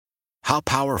How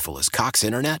powerful is Cox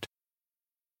Internet?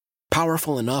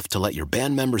 Powerful enough to let your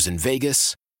band members in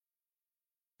Vegas,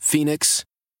 Phoenix,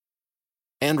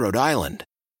 and Rhode Island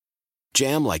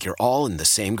jam like you're all in the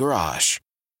same garage.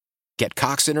 Get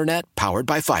Cox Internet powered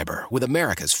by fiber with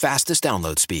America's fastest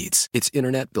download speeds. It's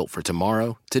internet built for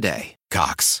tomorrow, today.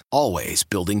 Cox, always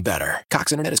building better.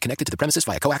 Cox Internet is connected to the premises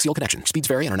via coaxial connection. Speeds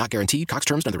vary and are not guaranteed. Cox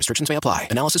terms and other restrictions may apply.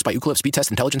 Analysis by Ookla Speed Test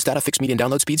Intelligence Data. Fixed median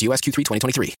download speeds. US Q3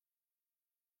 2023.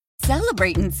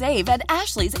 Celebrate and save at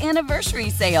Ashley's Anniversary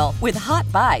Sale. With Hot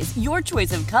Buys, your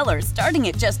choice of colors starting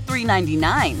at just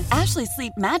 $3.99. Ashley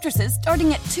Sleep mattresses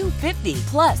starting at $2.50.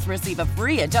 Plus, receive a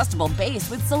free adjustable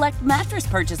base with select mattress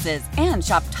purchases. And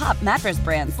shop top mattress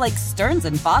brands like Stearns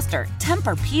 & Foster,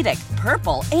 Tempur-Pedic,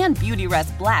 Purple, and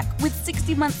Beautyrest Black with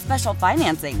 60-month special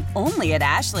financing. Only at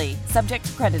Ashley. Subject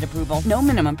to credit approval. No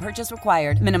minimum purchase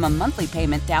required. Minimum monthly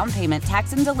payment, down payment,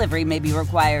 tax, and delivery may be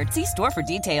required. See store for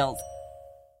details.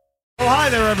 Oh, hi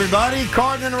there, everybody.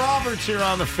 Carden and Roberts here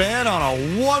on The Fan on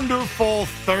a wonderful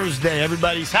Thursday.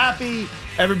 Everybody's happy.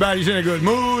 Everybody's in a good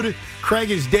mood.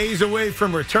 Craig is days away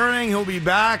from returning. He'll be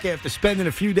back after spending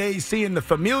a few days seeing the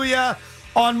Familia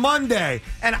on Monday.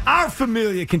 And our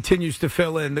Familia continues to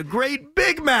fill in. The great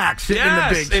Big Mac sitting in the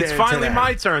big chair it's finally today.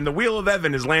 my turn. The Wheel of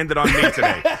Evan has landed on me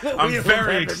today. I'm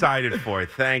very excited for it.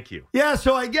 Thank you. Yeah,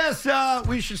 so I guess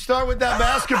we should start with that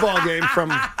basketball game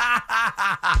from...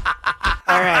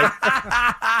 All right.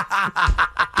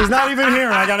 He's not even here,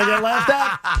 and I got to get laughed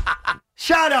at.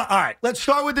 Shout out. All right, let's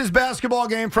start with this basketball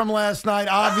game from last night.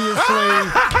 Obviously.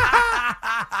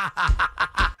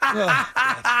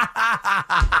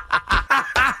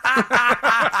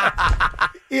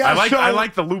 Yeah, I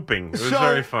like the looping. It was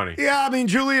very funny. Yeah, I mean,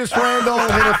 Julius Randle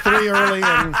hit a three early,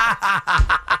 and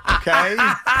okay.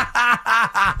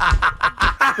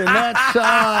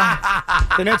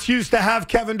 The Nets used to have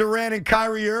Kevin Durant and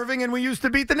Kyrie Irving, and we used to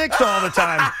beat the Knicks all the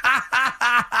time.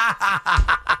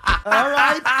 All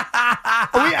right.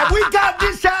 We got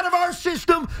this out of our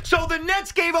system. So the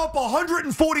Nets gave up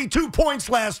 142 points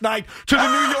last night to the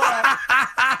New York.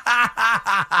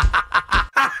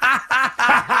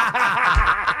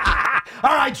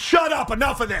 All right, shut up.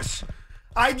 Enough of this.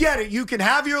 I get it. You can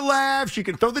have your laughs. You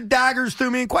can throw the daggers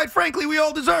through me. And quite frankly, we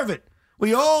all deserve it.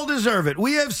 We all deserve it.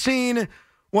 We have seen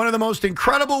one of the most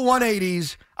incredible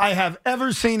 180s I have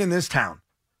ever seen in this town.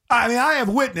 I mean, I have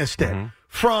witnessed it.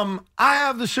 From I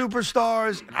have the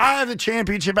superstars, and I have the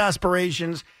championship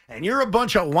aspirations, and you're a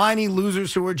bunch of whiny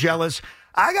losers who are jealous.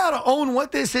 I got to own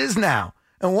what this is now.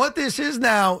 And what this is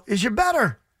now is you're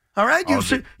better. All right?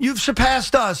 You've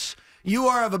surpassed us. You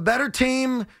are of a better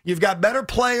team. You've got better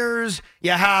players.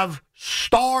 You have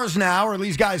stars now, or at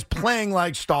least guys playing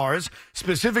like stars,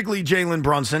 specifically Jalen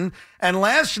Brunson. And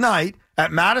last night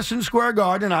at Madison Square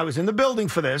Garden, I was in the building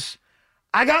for this,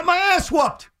 I got my ass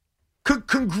whooped.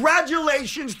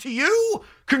 Congratulations to you.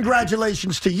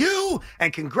 Congratulations to you.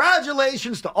 And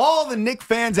congratulations to all the Knick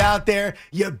fans out there.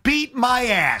 You beat my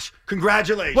ass.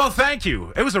 Congratulations. Well, thank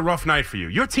you. It was a rough night for you.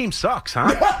 Your team sucks,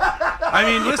 huh? I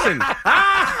mean,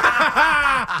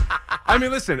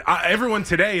 listen. Everyone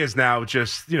today is now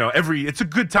just, it's a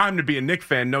good time to be a Knick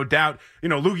fan, no doubt.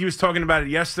 Lukey was talking about it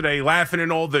yesterday, laughing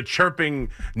at all the chirping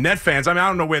Net fans. I mean, I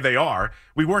don't know where they are.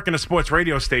 We work in a sports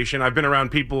radio station. I've been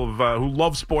around people who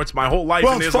love sports my whole life,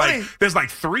 well, and there's like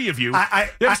three of you.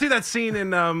 You ever see that scene in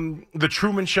The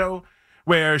Truman Show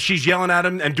where she's yelling at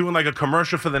him and doing like a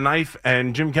commercial for the knife,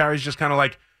 and Jim Carrey's just kind of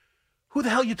like, who the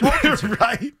hell you talking to?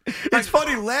 Right. It's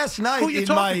funny, last night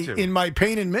in my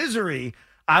pain and misery,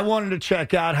 I wanted to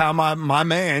check out how my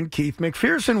man, Keith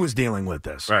McPherson, was dealing with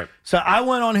this. Right. So I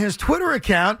went on his Twitter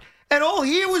account, and all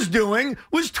he was doing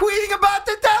was tweeting about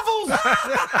the Devils. And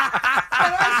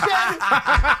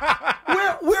I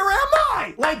said, where am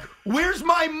I? Like, where's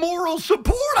my moral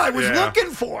support? I was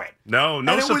looking for it. No and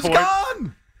support. It was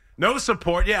gone. No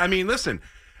support. Yeah, I mean, listen.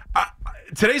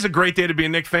 Today's a great day to be a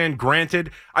Knick fan.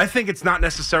 Granted, I think it's not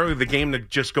necessarily the game to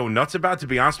just go nuts about, to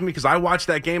be honest with me, because I watched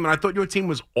that game and I thought your team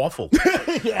was awful.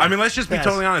 I mean, let's just be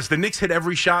totally honest. The Knicks hit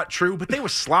every shot, true, but they were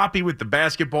sloppy with the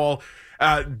basketball.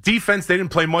 Defense, they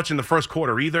didn't play much in the first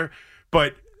quarter either,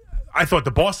 but I thought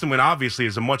the Boston win obviously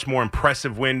is a much more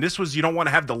impressive win. This was, you don't want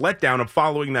to have the letdown of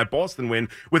following that Boston win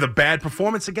with a bad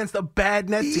performance against a bad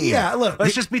Net team. Yeah, look.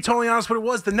 Let's just be totally honest what it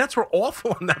was. The Nets were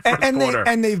awful in that first quarter.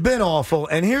 And they've been awful.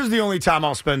 And here's the only time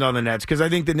I'll spend on the Nets, because I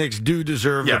think the Knicks do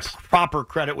deserve the proper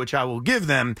credit, which I will give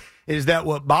them, is that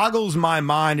what boggles my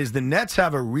mind is the Nets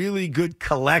have a really good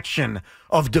collection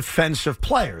of defensive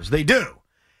players. They do.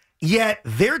 Yet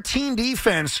their team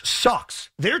defense sucks.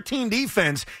 Their team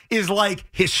defense is like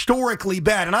historically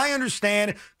bad. And I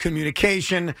understand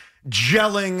communication,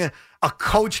 gelling, a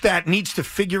coach that needs to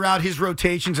figure out his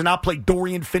rotations and not play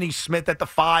Dorian Finney-Smith at the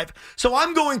 5. So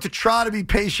I'm going to try to be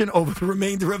patient over the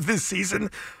remainder of this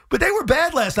season. But they were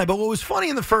bad last night. But what was funny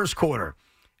in the first quarter,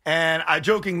 and I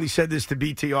jokingly said this to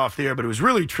BT off the air, but it was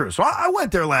really true. So I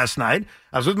went there last night.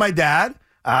 I was with my dad.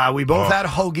 We both had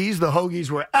hoagies. The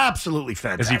hoagies were absolutely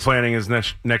fantastic. Is he planning his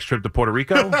next trip to Puerto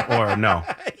Rico or no?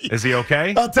 Is he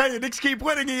okay? I'll tell you, Knicks keep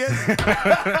winning. He is.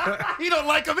 He don't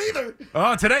like them either.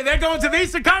 Oh, today they're going to the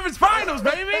Eastern Conference Finals,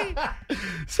 baby.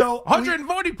 So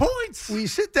 140 points. We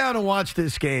sit down and watch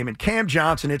this game, and Cam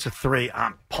Johnson hits a 3.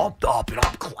 I'm pumped up, and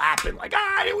I'm clapping like,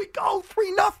 here we go,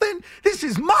 3-0. This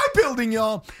is my building,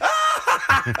 y'all.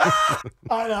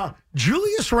 I know.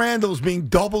 Julius Randle's being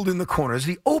doubled in the corner. It's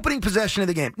the opening possession of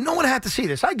the game. No one had to see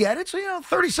this. I get it. So,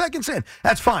 30 seconds in.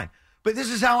 That's fine. But this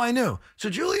is how I knew. So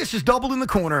Julius is doubled in the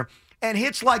corner and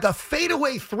hits like a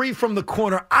fadeaway 3 from the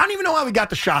corner. I don't even know how he got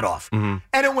the shot off. Mm-hmm.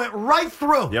 And it went right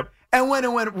through. Yep. And when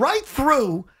it went right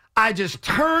through, I just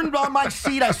turned on my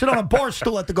seat. I sit on a bar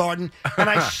stool at the Garden, and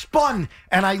I spun,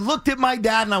 and I looked at my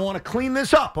dad, and I want to clean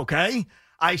this up, okay?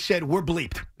 I said, we're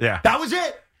bleeped. Yeah. That was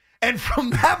it. And from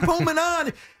that moment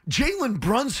on, Jalen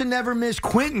Brunson never missed.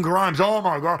 Quentin Grimes, oh,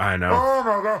 my God. I know. Oh,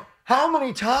 my God. How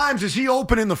many times is he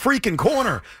open in the freaking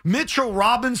corner? Mitchell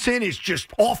Robinson is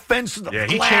just offensive. Yeah,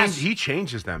 he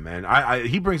changes them, man.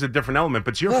 He brings a different element.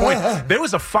 But to your point, there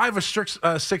was a 5 or 6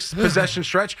 possession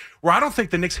stretch where I don't think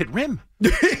the Knicks hit rim.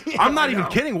 I'm not even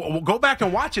kidding. We'll go back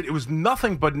and watch it. It was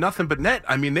nothing but net.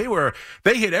 I mean,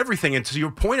 they hit everything. And to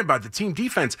your point about the team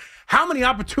defense, how many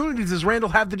opportunities does Randle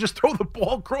have to just throw the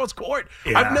ball cross court?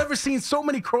 Yeah. I've never seen so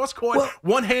many cross court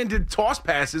one-handed toss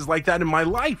passes like that in my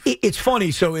life. It's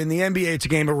funny. So in the NBA, it's a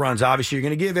game of runs. Obviously, you're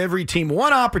going to give every team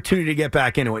one opportunity to get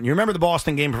back into it. And you remember the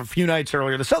Boston game from a few nights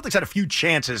earlier. The Celtics had a few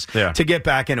chances to get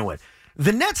back into it.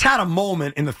 The Nets had a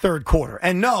moment in the third quarter.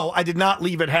 And no, I did not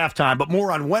leave at halftime, but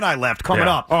more on when I left coming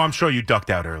up. Oh, I'm sure you ducked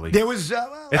out early. There was...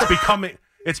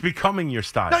 It's becoming your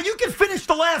style. No, you can finish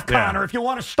the laugh, Connor, if you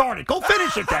want to start it. Go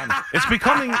finish it then.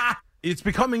 It's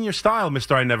becoming your style,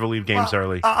 Mr. I never leave games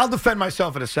early. I'll defend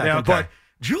myself in a second. Yeah, okay. But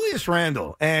Julius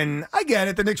Randle, and I get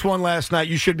it, the Knicks won last night.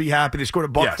 You should be happy. They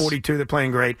scored $142. They're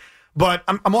playing great. But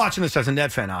I'm watching this as a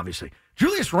Net fan, obviously.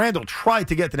 Julius Randle tried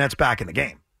to get the Nets back in the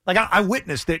game. Like, I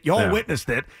witnessed it. Y'all witnessed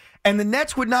it. And the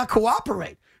Nets would not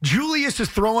cooperate. Julius is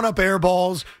throwing up air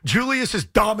balls. Julius is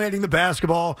dominating the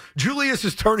basketball. Julius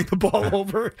is turning the ball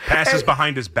over. Passes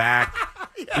behind his back.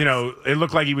 Yes. It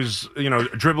looked like he was,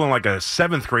 dribbling like a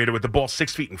 7th grader with the ball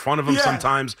 6 feet in front of him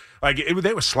sometimes. Like,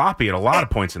 they were sloppy at a lot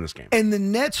of points in this game. And the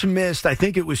Nets missed, I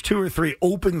think it was 2 or 3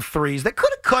 open threes that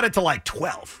could have cut it to like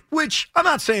 12, which I'm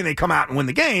not saying they come out and win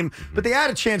the game, but they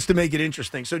had a chance to make it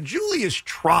interesting. So Julius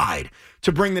tried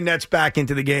to bring the Nets back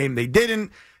into the game. They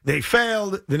didn't. They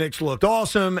failed. The Knicks looked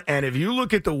awesome. And if you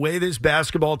look at the way this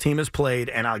basketball team has played,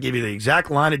 and I'll give you the exact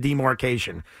line of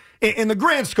demarcation, in the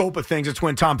grand scope of things, it's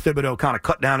when Tom Thibodeau kind of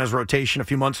cut down his rotation a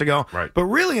few months ago. Right. But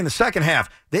really, in the second half,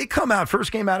 they come out,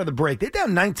 first game out of the break, they're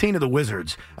down 19 to the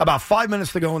Wizards, about 5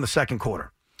 minutes to go in the second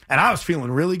quarter. And I was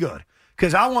feeling really good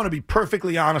because I want to be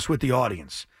perfectly honest with the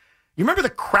audience. You remember the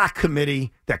crack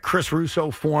committee that Chris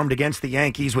Russo formed against the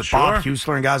Yankees with Bob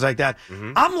Husler and guys like that?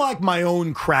 Mm-hmm. I'm like my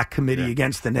own crack committee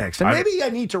against the Knicks. And maybe I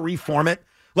need to reform it,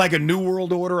 like a New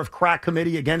World Order of crack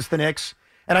committee against the Knicks.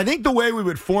 And I think the way we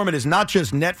would form it is not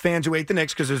just Net fans who hate the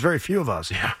Knicks, because there's very few of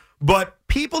us, but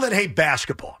people that hate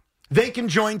basketball. They can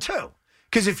join too.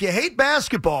 Because if you hate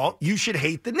basketball, you should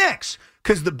hate the Knicks.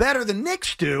 Because the better the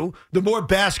Knicks do, the more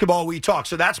basketball we talk.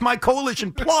 So that's my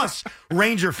coalition, plus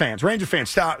Ranger fans. Ranger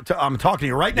fans, I'm talking to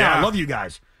you right now. I love you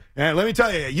guys. And let me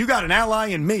tell you, you got an ally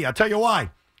in me. I'll tell you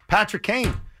why. Patrick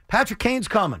Kane. Patrick Kane's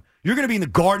coming. You're going to be in the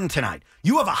Garden tonight.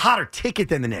 You have a hotter ticket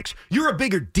than the Knicks. You're a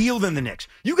bigger deal than the Knicks.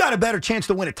 You got a better chance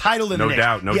to win a title than the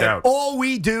Knicks. No doubt. All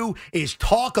we do is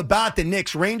talk about the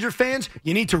Knicks. Ranger fans,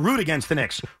 you need to root against the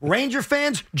Knicks. Ranger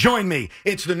fans, join me.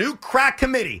 It's the new crack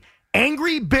committee.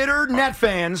 Angry, bitter Net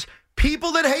fans,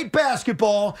 people that hate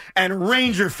basketball, and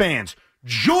Ranger fans.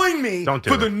 Join me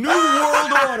for the new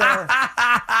world order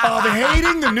of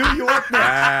hating the New York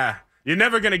Knicks. You're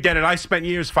never going to get it. I spent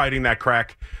years fighting that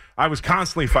crack. I was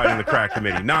constantly fighting the crack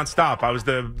committee, nonstop. I was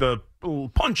the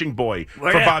punching boy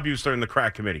for Bob Husler and the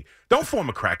crack committee. Don't form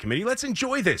a crack committee. Let's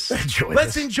enjoy this.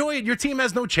 Let's enjoy it. Your team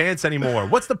has no chance anymore.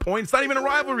 What's the point? It's not even a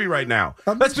rivalry right now.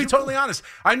 Let's be totally honest.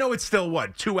 I know it's still,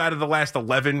 2 out of the last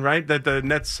 11, right? That the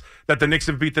Knicks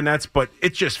have beat the Nets, but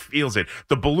it just feels it.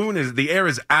 The air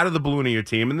is out of the balloon of your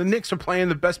team, and the Knicks are playing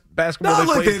the best basketball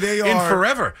they played in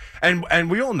forever. And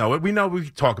we all know it. We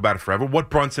talk about it forever, what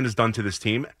Brunson has done to this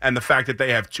team, and the fact that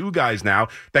they have 2 guys now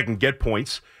that can get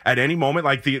points at any moment,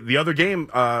 like the other game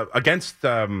against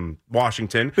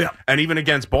Washington, and even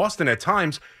against Boston at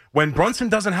times. When Brunson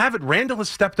doesn't have it, Randall has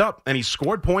stepped up and he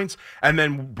scored points. And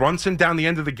then Brunson down the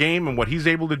end of the game and what he's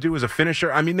able to do as a finisher.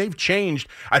 I mean, they've changed.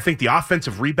 I think the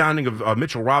offensive rebounding of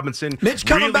Mitchell Robinson. Mitch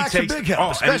coming back to big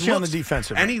help, especially on the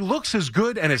defensive end. And he looks as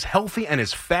good and as healthy and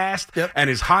as fast and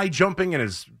as high jumping and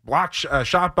as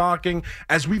shot blocking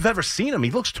as we've ever seen him.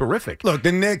 He looks terrific. Look,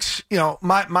 the Knicks,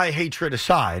 my hatred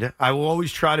aside, I will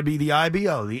always try to be the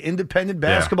IBO, the Independent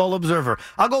Basketball Observer.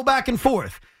 I'll go back and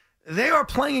forth. They are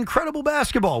playing incredible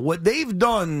basketball. What they've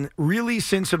done really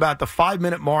since about the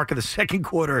 5-minute mark of the second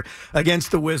quarter against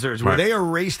the Wizards, where they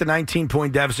erased a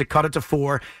 19-point deficit, cut it to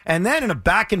 4, and then in a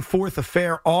back-and-forth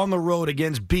affair on the road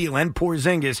against Beal and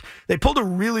Porzingis, they pulled a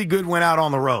really good win out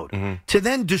on the road. To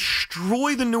then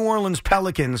destroy the New Orleans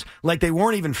Pelicans like they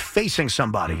weren't even facing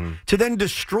somebody. To then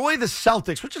destroy the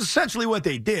Celtics, which is essentially what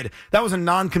they did. That was a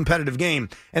non-competitive game.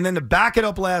 And then to back it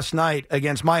up last night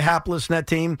against my hapless net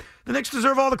team, the Knicks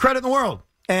deserve all the credit in the world.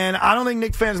 And I don't think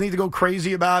Knicks fans need to go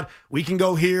crazy about we can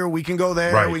go here, we can go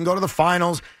there, we can go to the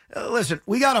finals. Listen,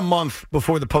 we got a month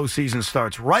before the postseason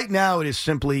starts. Right now it is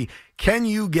simply, can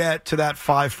you get to that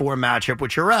 5-4 matchup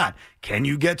which you're at? Can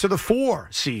you get to the 4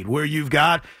 seed where you've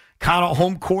got kind of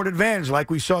home court advantage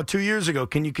like we saw 2 years ago?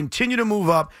 Can you continue to move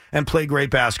up and play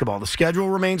great basketball? The schedule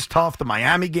remains tough. The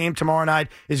Miami game tomorrow night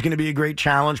is going to be a great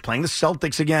challenge. Playing the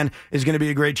Celtics again is going to be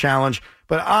a great challenge.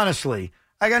 But honestly,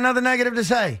 I got nothing negative to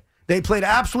say. They played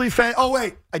absolutely Oh,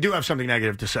 wait. I do have something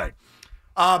negative to say.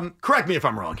 Correct me if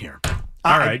I'm wrong here.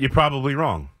 All right. You're probably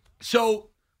wrong. So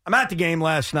I'm at the game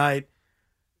last night,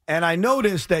 and I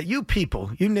noticed that you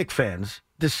people, you Knicks fans,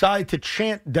 decide to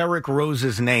chant Derrick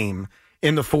Rose's name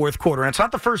in the fourth quarter. And it's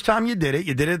not the first time you did it.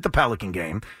 You did it at the Pelican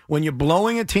game. When you're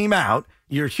blowing a team out,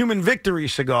 your human victory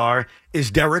cigar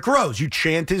is Derrick Rose. You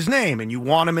chant his name, and you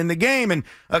want him in the game. And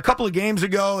a couple of games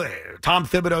ago, Tom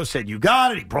Thibodeau said, you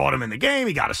got it. He brought him in the game.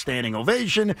 He got a standing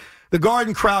ovation. The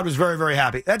Garden crowd was very, very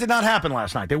happy. That did not happen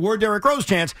last night. There were Derrick Rose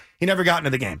chants. He never got into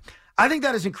the game. I think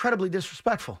that is incredibly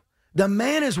disrespectful. The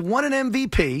man has won an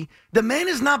MVP. The man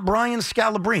is not Brian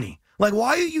Scalabrine. Like,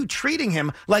 why are you treating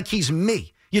him like he's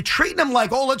me? You're treating him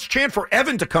like, let's chant for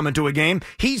Evan to come into a game.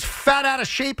 He's fat out of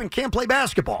shape and can't play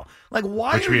basketball. Like,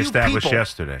 why Which are we you established people,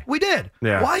 yesterday. We did.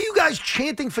 Yeah. Why are you guys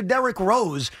chanting for Derrick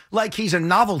Rose like he's a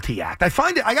novelty act? I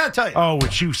find it, I got to tell you. Oh,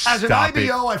 would you stop As an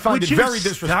IBO, I find it very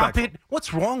disrespectful. Stop it?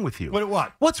 What's wrong with you?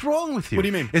 What? What's wrong with you? What do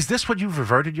you mean? Is this what you've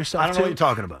reverted yourself to? I don't know what you're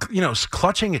talking about.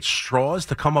 Clutching at straws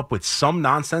to come up with some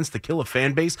nonsense to kill a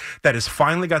fan base that has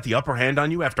finally got the upper hand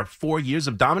on you after 4 years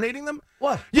of dominating them?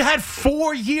 What? You had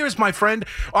 4 years, my friend.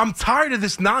 I'm tired of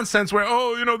this nonsense where,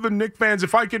 the Knicks fans,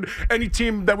 if I could, any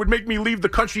team that would make me leave the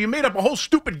country, you made up a whole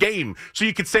stupid game so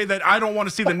you could say that I don't want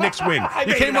to see the Knicks win.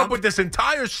 You came up with this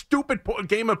entire stupid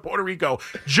game of Puerto Rico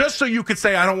just so you could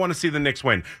say I don't want to see the Knicks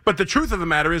win. But the truth of the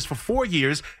matter is, for 4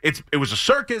 years, it was a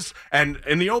circus, and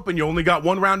in the open, you only got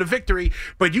one round of victory,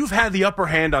 but you've had the upper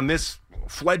hand on this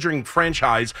fledgling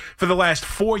franchise for the last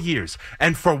 4 years.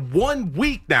 And for 1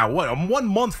 week now, 1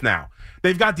 month now,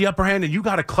 they've got the upper hand, and you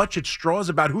got to clutch at straws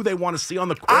about who they want to see on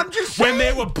the court. I'm just saying, when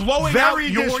they were blowing out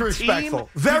your team.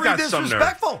 Very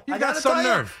disrespectful. You got some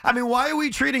nerve. I mean, why are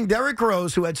we treating Derrick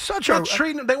Rose, who had such a...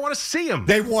 They want to see him.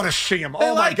 They want to see him.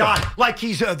 Oh, my God. Like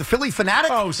he's the Philly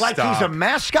Fanatic? Oh, like stop. he's a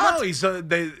mascot?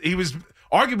 No, he was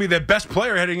arguably their best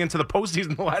player heading into the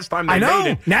postseason the last time they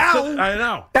made it. I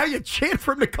know. Now you chant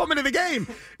for him to come into the game.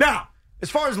 Now, as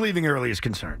far as leaving early is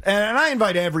concerned, and I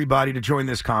invite everybody to join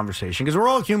this conversation because we're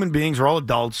all human beings, we're all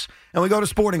adults, and we go to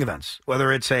sporting events,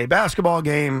 whether it's a basketball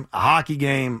game, a hockey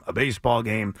game, a baseball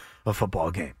game, a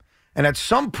football game. And at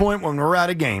some point when we're at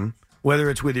a game, whether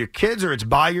it's with your kids or it's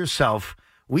by yourself,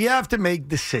 we have to make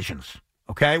decisions,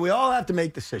 okay? We all have to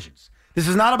make decisions. This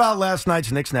is not about last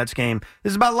night's Knicks-Nets game.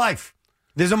 This is about life.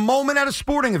 There's a moment at a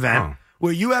sporting event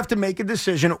where you have to make a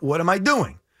decision, what am I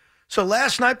doing? So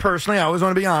last night, personally, I always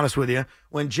want to be honest with you,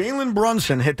 when Jalen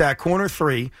Brunson hit that corner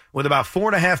 3 with about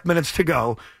 4.5 minutes to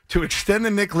go to extend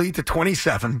the Knicks lead to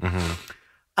 27,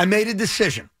 I made a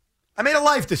decision. I made a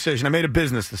life decision. I made a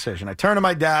business decision. I turned to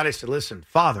my dad. I said, listen,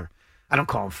 Father. I don't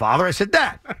call him Father. I said,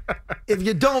 Dad, if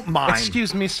you don't mind.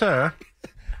 Excuse me, sir.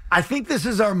 I think this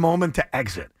is our moment to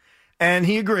exit. And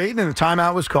he agreed, and the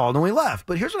timeout was called, and we left.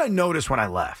 But here's what I noticed when I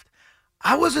left.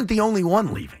 I wasn't the only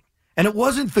one leaving. And it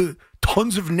wasn't the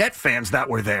tons of Net fans that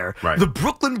were there. Right. The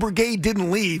Brooklyn Brigade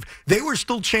didn't leave. They were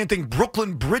still chanting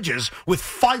Brooklyn Bridges with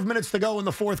 5 minutes to go in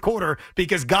the fourth quarter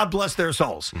because God bless their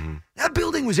souls. Mm-hmm. That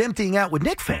building was emptying out with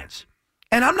Knick fans.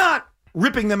 And I'm not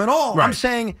ripping them at all. Right. I'm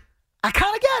saying I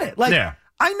kind of get it. Like, Yeah.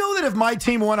 I know that if my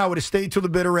team won, I would have stayed till the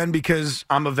bitter end because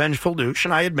I'm a vengeful douche,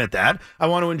 and I admit that. I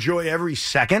want to enjoy every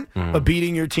second of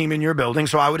beating your team in your building,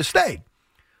 so I would have stayed.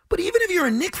 But even if you're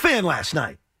a Knick fan last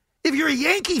night, if you're a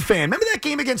Yankee fan, remember that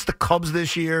game against the Cubs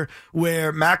this year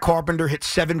where Matt Carpenter hit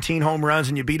 17 home runs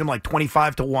and you beat him like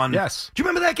 25-1? Yes. Do you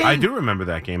remember that game? I do remember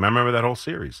that game. I remember that whole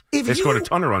series. They scored a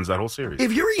ton of runs that whole series.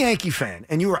 If you're a Yankee fan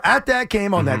and you were at that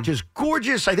game on that just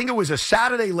gorgeous, I think it was a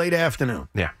Saturday late afternoon,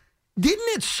 Yeah.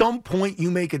 didn't at some point you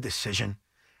make a decision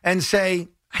and say,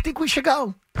 I think we should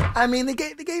go? I mean, the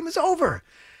game is over.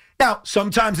 Now,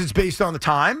 sometimes it's based on the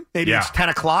time. Maybe it's 10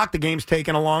 o'clock. The game's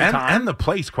taking a long time. And the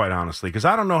place, quite honestly, because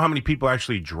I don't know how many people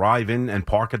actually drive in and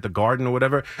park at the Garden or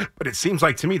whatever, but it seems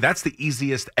like to me that's the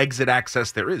easiest exit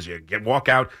access there is. You walk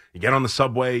out, you get on the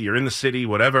subway, you're in the city,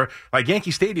 whatever. Like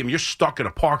Yankee Stadium, you're stuck in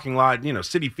a parking lot. You know,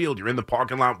 Citi Field, you're in the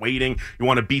parking lot waiting. You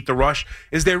want to beat the rush.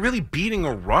 Is there really beating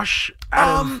a rush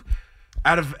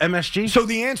out of MSG? So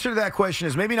the answer to that question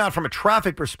is maybe not from a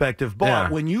traffic perspective, but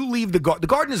when you leave the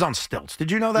Garden is on stilts. Did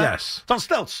you know that? Yes. It's on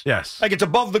stilts. Yes. Like it's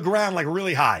above the ground, like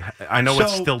really high. I know what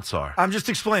stilts are. I'm just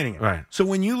explaining it. Right. So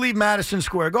when you leave Madison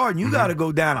Square Garden, you got to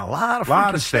go down a lot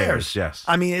of stairs. Yes.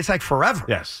 I mean, it's like forever.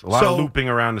 Yes. A lot of looping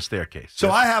around the staircase. So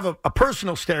yes. I have a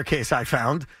personal staircase I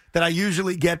found that I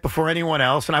usually get before anyone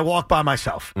else, and I walk by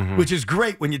myself, which is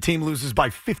great when your team loses by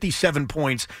 57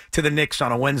 points to the Knicks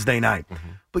on a Wednesday night.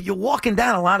 But you're walking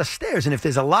down a lot of stairs, and if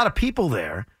there's a lot of people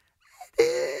there,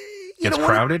 Gets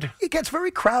crowded? It gets very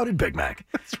crowded, Big Mac.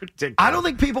 It's ridiculous. I don't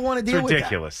think people want to deal with that.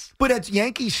 Ridiculous. But at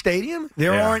Yankee Stadium,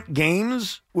 there aren't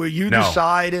games where you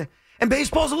decide. And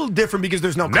baseball's a little different because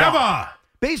there's no clock. Never.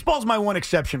 Baseball's my one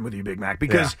exception with you, Big Mac,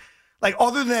 because like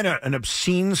other than an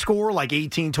obscene score like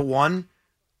 18-1,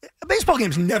 a baseball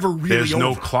game's never really There's over.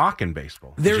 no clock in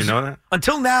baseball. Did you know that?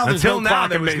 Until now, there's no clock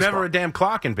there in was baseball. never a damn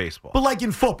clock in baseball. But like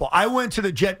in football, I went to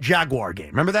the Jet-Jaguar game.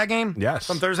 Remember that game? Yes.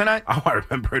 On Thursday night? Oh, I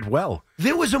remember it well.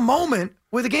 There was a moment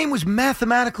where the game was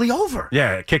mathematically over.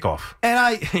 Yeah, kickoff.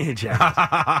 And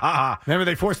remember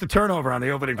they forced the turnover on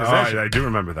the opening possession. I do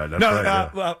remember that. That's No, right,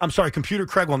 yeah. well, I'm sorry. Computer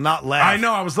Craig will not laugh. I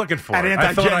know. I was looking for At it.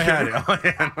 I thought I had it.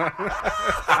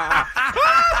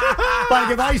 Like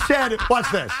if I said,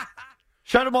 watch this.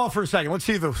 Shut them off for a second. Let's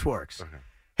see if this works. Okay.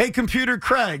 Hey, Computer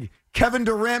Craig, Kevin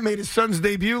Durant made his son's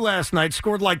debut last night,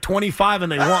 scored like 25,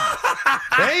 and they won.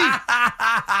 Hey?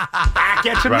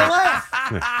 Gets him to laugh.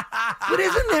 Yeah. But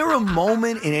isn't there a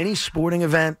moment in any sporting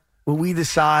event where we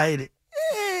decide,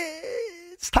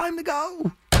 it's time to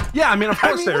go? Yeah, I mean, of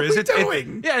course there is. What are we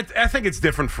doing? I think it's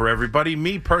different for everybody.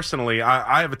 Me personally,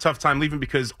 I have a tough time leaving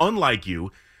because unlike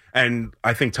you, and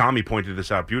I think Tommy pointed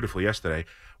this out beautifully yesterday,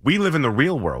 we live in the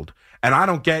real world. And I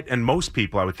don't get, and most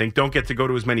people, I would think, don't get to go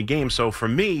to as many games. So for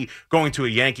me, going to a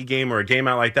Yankee game or a game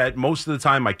out like that, most of the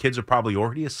time my kids are probably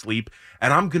already asleep,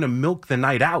 and I'm going to milk the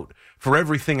night out for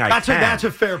everything I can. That's a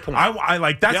fair point. I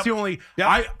like that's the only.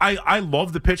 Yep. I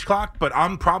love the pitch clock, but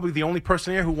I'm probably the only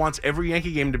person here who wants every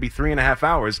Yankee game to be 3.5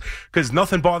 hours because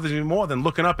nothing bothers me more than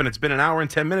looking up and it's been an hour and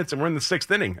 10 minutes and we're in the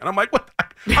 6th inning, and I'm like, what?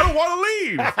 I don't want to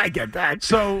leave. I get that.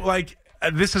 So like.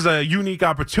 This is a unique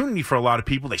opportunity for a lot of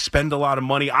people. They spend a lot of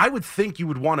money. I would think you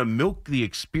would want to milk the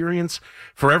experience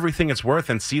for everything it's worth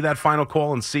and see that final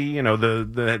call and see, you know,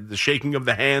 the shaking of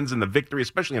the hands and the victory,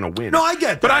 especially in a win. No, I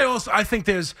get that. But I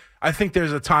think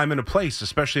there's a time and a place,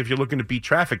 especially if you're looking to beat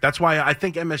traffic. That's why I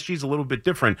think MSG is a little bit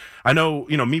different. I know,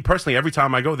 you know, me personally, every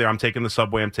time I go there, I'm taking the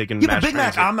subway, I'm taking mass but Big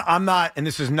Mac, transit. I'm not, and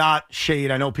this is not shade.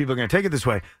 I know people are going to take it this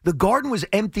way. The Garden was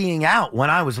emptying out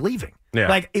when I was leaving. Yeah.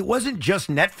 Like, it wasn't just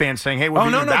Net fans saying, hey, we're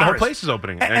being no, the whole embarrassed. place is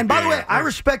opening. And by the way, I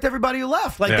respect everybody who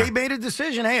left. Like, Yeah. they made a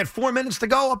decision. Hey, at 4 minutes to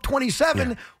go, up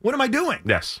 27, what am I doing?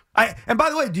 Yes. And by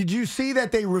the way, did you see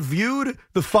that they reviewed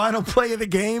the final play of the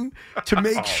game to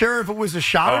make sure if it was a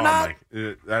shot or not?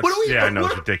 I know,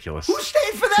 it's ridiculous. Who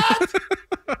stayed for that?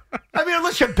 I mean,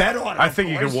 unless you bet on it. I think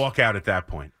you can walk out at that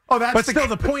point. Oh, that's but still,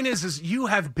 the point is you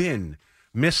have been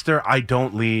Mr. I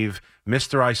don't leave,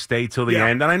 Mr. I stay till the Yeah.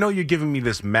 end. And I know you're giving me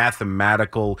this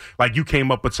mathematical, like you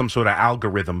came up with some sort of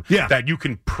algorithm that you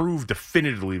can prove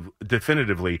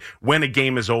definitively when a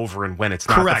game is over and when it's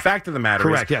not. Correct. The fact of the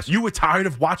matter is, yes. you were tired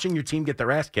of watching your team get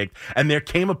their ass kicked, and there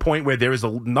came a point where there is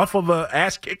enough of a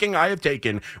ass kicking I have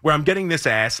taken where I'm getting this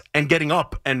ass and getting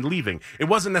up and leaving. It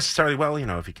wasn't necessarily, well,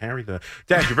 if you carry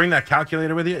Dad, you bring that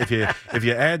calculator with you. If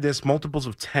you add this multiples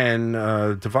of 10,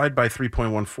 divide by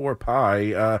 3.14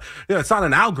 pi. It's not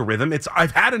an algorithm.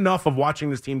 I've had enough of watching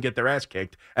this team get their ass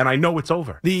kicked, and I know it's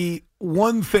over. The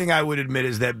one thing I would admit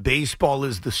is that baseball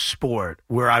is the sport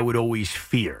where I would always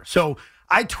fear. So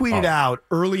I tweeted out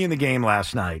early in the game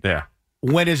last night,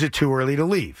 when is it too early to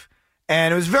leave?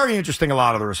 And it was very interesting, a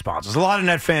lot of the responses. A lot of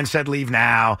Net fans said, leave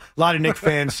now. A lot of Knick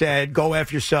fans said, go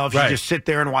F yourself. You just sit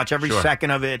there and watch every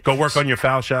second of it. Go work on your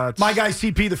foul shots. My guy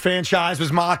CP, the franchise,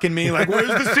 was mocking me like, where's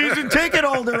the season ticket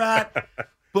holder at?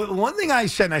 But one thing I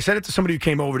said, and I said it to somebody who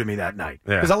came over to me that night,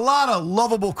 there's a lot of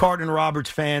lovable Carton Roberts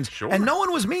fans, and no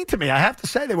one was mean to me. I have to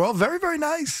say, they were all very, very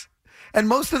nice. And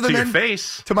most of them... To your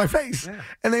face. To my face. Yeah.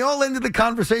 And they all ended the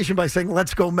conversation by saying,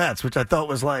 let's go Mets, which I thought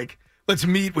was like, let's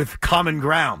meet with common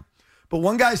ground. But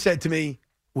one guy said to me,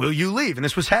 will you leave? And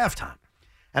this was halftime.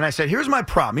 And I said, here's my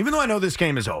problem. Even though I know this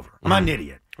game is over, I'm not an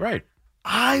idiot. Right.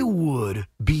 I would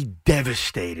be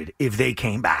devastated if they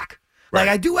came back. Like,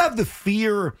 I do have the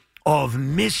fear of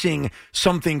missing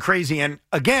something crazy. And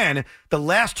again, the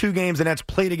last two games the Nets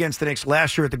played against the Knicks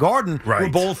last year at the Garden were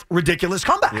both ridiculous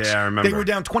comebacks. Yeah, I remember. They were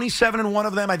down 27 in one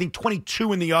of them, I think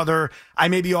 22 in the other. I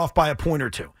may be off by a point or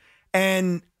two.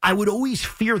 And I would always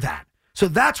fear that. So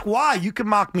that's why you can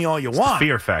mock me all you want. The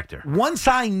fear factor. Once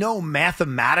I know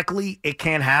mathematically it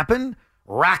can't happen,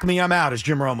 rack me, I'm out, as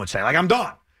Jim Rome would say. Like, I'm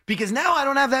done. Because now I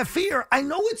don't have that fear. I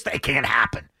know it can't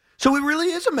happen. So it really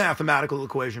is a mathematical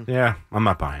equation. Yeah, I'm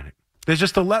not buying it. There's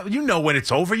just a level. You know when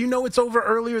it's over. You know it's over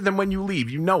earlier than when you leave.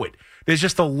 You know it. There's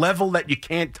just a level that you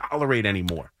can't tolerate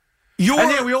anymore.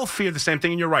 And we all fear the same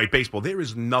thing, and you're right. Baseball, there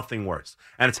is nothing worse.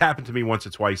 And it's happened to me once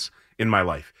or twice in my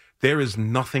life. There is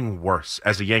nothing worse.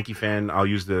 As a Yankee fan, I'll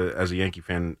use as a Yankee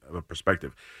fan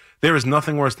perspective. There is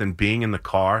nothing worse than being in the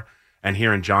car and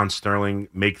hearing John Sterling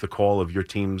make the call of your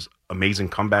team's amazing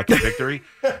comeback and victory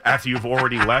after you've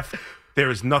already left.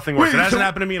 There is nothing worse. It hasn't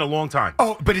happened to me in a long time.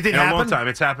 Oh, but it didn't happen? In a long time.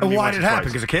 It's happened to me Why once did or it happen?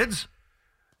 twice. Because of kids?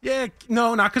 Yeah,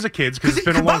 no, not because of kids. Because it's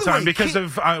been a long time. Because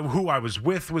of who I was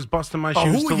with was busting my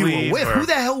shoes to leave. Who you were with? Who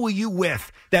the hell were you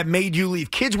with that made you leave?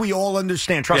 Kids, we all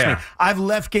understand. Trust me. I've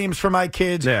left games for my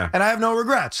kids, and I have no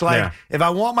regrets. Like, if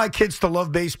I want my kids to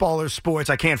love baseball or sports,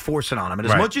 I can't force it on them. And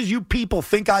as much as you people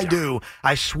think I do,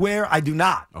 I swear I do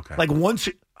not. Okay. Like, once...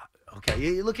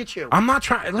 Okay, look at you. I'm not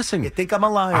trying. Listen. You think I'm a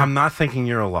liar? I'm not thinking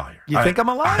you're a liar. You think I'm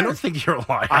a liar? I don't think you're a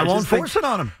liar. I won't force it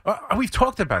on him. We've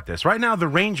talked about this. Right now, the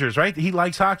Rangers, right? He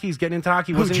likes hockey. He's getting into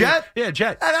hockey. Who, Jet? Yeah,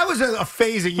 Jet. That was a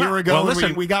phase a year ago. Well,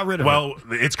 listen, we got rid of it. Well,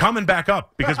 it's coming back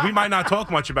up because we might not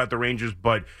talk much about the Rangers,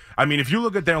 but, I mean, if you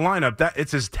look at their lineup,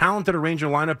 it's as talented a Ranger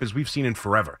lineup as we've seen in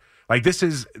forever. Like, this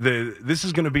is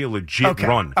going to be a legit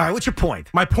run. All right, what's your point?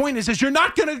 My point is you're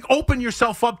not going to open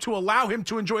yourself up to allow him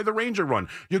to enjoy the Ranger run.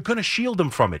 You're going to shield him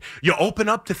from it. You open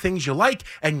up to things you like,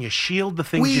 and you shield the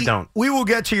things you don't. We will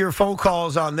get to your phone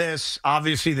calls on this.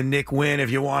 Obviously, the Knick win, if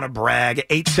you want to brag.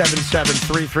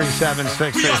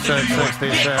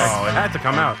 877-337-6666. Oh, it had to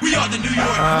come out. We are the New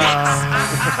York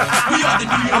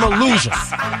I'm a loser.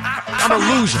 I'm a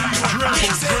loser.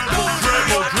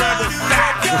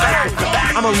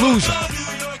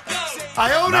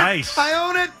 I own it. I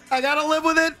own it. I got to live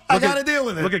with it. I got to deal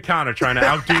with it. Look at Connor trying to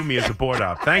outdo me as a board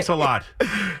op. Thanks a lot.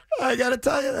 I got to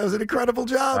tell you, that was an incredible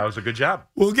job. That was a good job.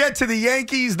 We'll get to the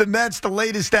Yankees, the Mets, the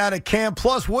latest out of camp.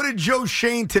 Plus, what did Joe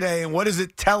Shane today, and what does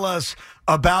it tell us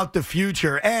about the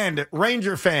future? And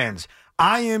Ranger fans,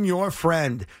 I am your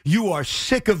friend. You are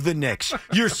sick of the Knicks.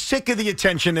 You're sick of the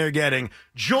attention they're getting.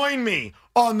 Join me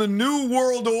on the new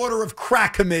world order of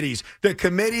crack committees, the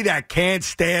committee that can't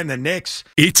stand the Knicks.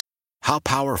 How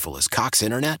powerful is Cox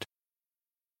Internet?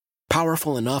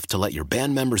 Powerful enough to let your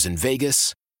band members in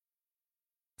Vegas,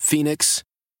 Phoenix,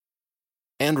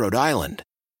 and Rhode Island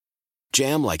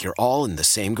jam like you're all in the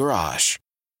same garage.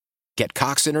 Get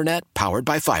Cox Internet powered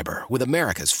by fiber with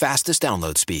America's fastest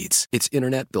download speeds. It's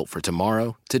internet built for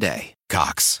tomorrow, today.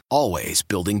 Cox, always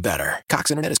building better.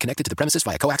 Cox Internet is connected to the premises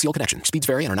via coaxial connection. Speeds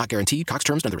vary and are not guaranteed. Cox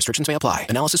terms and other restrictions may apply.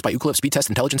 Analysis by Ookla Speed Test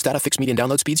Intelligence Data. Fixed median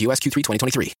download speeds. US Q3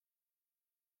 2023.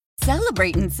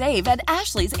 Celebrate and save at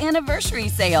Ashley's Anniversary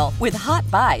Sale. With Hot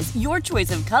Buys, your choice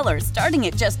of colors starting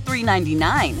at just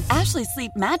 $3.99. Ashley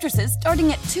Sleep mattresses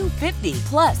starting at $2.50.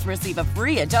 Plus, receive a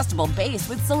free adjustable base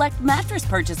with select mattress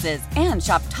purchases. And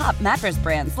shop top mattress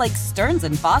brands like Stearns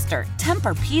 & Foster,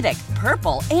 Tempur-Pedic,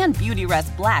 Purple, and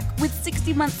Beautyrest Black with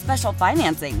 60-month special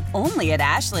financing. Only at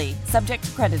Ashley. Subject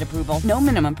to credit approval. No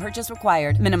minimum purchase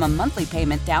required. Minimum monthly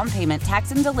payment, down payment, tax,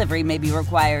 and delivery may be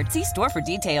required. See store for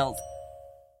details.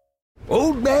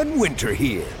 Old Man Winter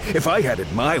here. If I had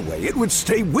it my way, it would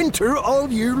stay winter all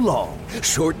year long.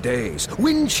 Short days,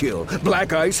 wind chill,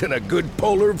 black ice, and a good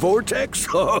polar vortex.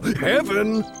 Oh,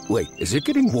 heaven. Wait, is it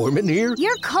getting warm in here?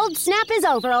 Your cold snap is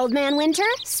over, Old Man Winter.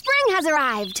 Spring has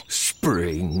arrived.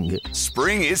 Spring.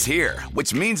 Spring is here,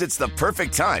 which means it's the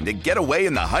perfect time to get away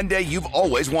in the Hyundai you've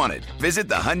always wanted. Visit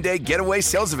the Hyundai Getaway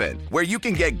Sales Event, where you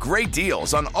can get great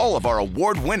deals on all of our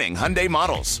award-winning Hyundai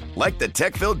models, like the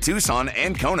tech-filled Tucson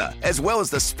and Kona, as well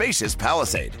as the spacious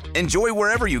Palisade. Enjoy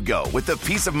wherever you go with the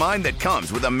peace of mind that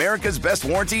comes with America's best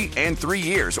warranty and 3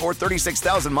 years or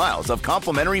 36,000 miles of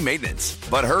complimentary maintenance.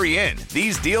 But hurry in,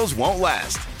 these deals won't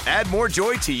last. Add more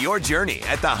joy to your journey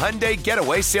at the Hyundai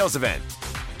Getaway Sales Event.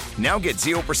 Now get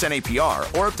 0% APR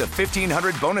or up to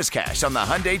 $1,500 bonus cash on the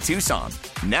Hyundai Tucson.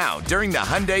 Now, during the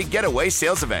Hyundai Getaway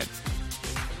Sales Event.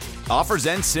 Offers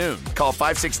end soon. Call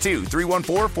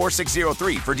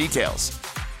 562-314-4603 for details.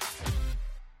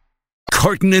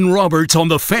 Carton and Roberts on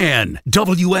the Fan,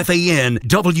 WFAN,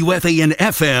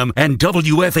 WFAN-FM, and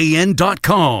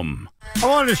WFAN.com. I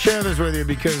wanted to share this with you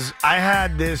because I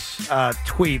had this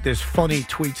tweet, this funny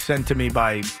tweet sent to me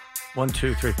by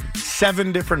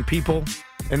 7 different people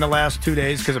in the last 2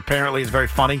 days because apparently it's very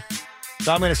funny.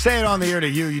 So I'm going to say it on the air to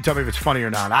you. You tell me if it's funny or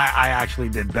not. I actually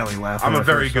did belly laugh. I'm a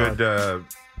very good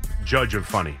judge of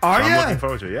funny. Are you? I'm looking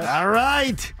forward to it, yes. All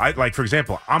right. Like, for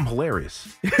example, I'm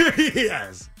hilarious.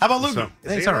 Yes. How about Luke?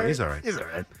 He's all right. He's all right. He's all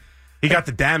right. He got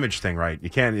the damage thing right. You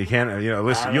can't,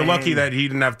 listen, you're lucky that he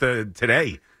didn't have to today.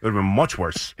 It would have been much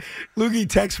worse. Lukey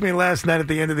texted me last night at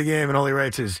the end of the game, and all he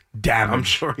writes is, damage. I'm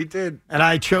sure he did. And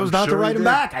I chose not to write him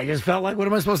back. I just felt like, what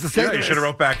am I supposed to say? Yeah, you should have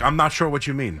wrote back, I'm not sure what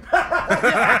you mean.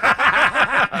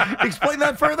 Explain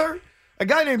that further. A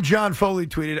guy named John Foley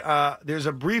tweeted, there's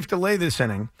a brief delay this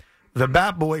inning. The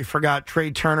Bat Boy forgot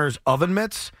Trey Turner's oven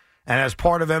mitts, and as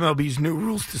part of MLB's new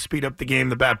rules to speed up the game,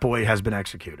 the Bat Boy has been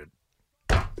executed.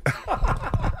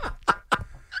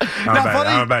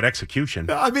 Not about execution.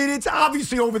 I mean, it's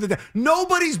obviously over the top.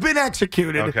 Nobody's been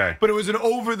executed, okay, but it was an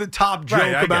over-the-top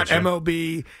joke about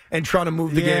MLB and trying to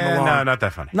move the game along. No, not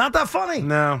that funny. Not that funny?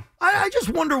 No. I just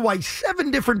wonder why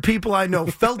 7 different people I know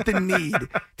felt the need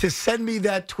to send me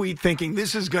that tweet thinking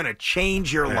this is going to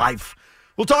change your life.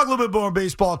 We'll talk a little bit more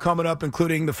baseball coming up,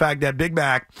 including the fact that Big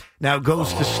Mac now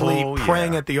goes to sleep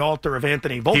praying at the altar of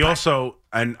Anthony Volpe. He also,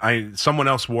 and someone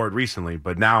else wore it recently,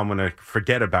 but now I'm going to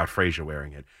forget about Frazier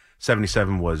wearing it.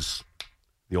 77 was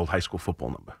the old high school football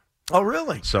number. Oh,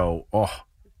 really? So, you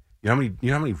know how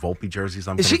many Volpe jerseys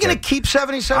I'm going to get? Is he going to keep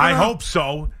 77? I hope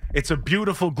so. It's a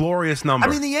beautiful, glorious number. I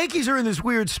mean, the Yankees are in this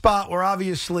weird spot where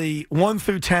obviously 1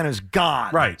 through 10 is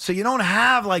gone. Right. So you don't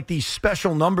have like these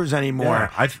special numbers anymore.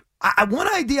 Yeah,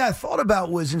 one idea I thought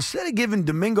about was instead of giving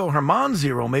Domingo Germán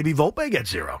 0, maybe Volpe gets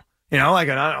 0. You know, like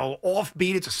an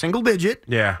offbeat, it's a single digit.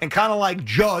 Yeah. And kind of like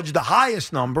Judge, the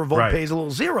highest number, Volpe's a little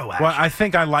 0 action. Well, I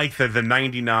think I like the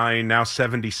 99, now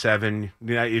 77.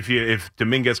 You know, if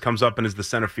Dominguez comes up and is the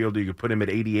center fielder, you could put him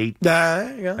at 88.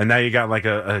 There you go. And now you got like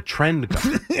a trend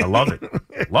going. I love it.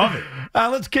 Love it.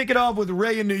 Let's kick it off with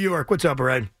Ray in New York. What's up,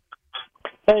 Ray?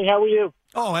 Hey, how are you?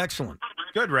 Oh, excellent.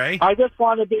 Good, Ray. I just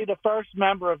want to be the first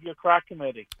member of your crack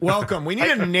committee. Welcome. We need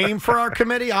a name for our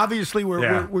committee. Obviously,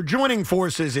 we're joining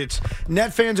forces. It's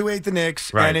Net fans who hate the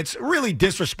Knicks, and it's really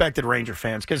disrespected Ranger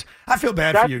fans because I feel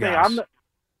bad for you guys.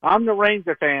 I'm the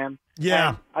Ranger fan.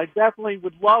 Yeah. I definitely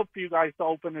would love for you guys to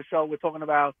open the show with talking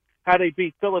about how they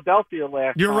beat Philadelphia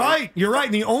last You're time. right. You're right.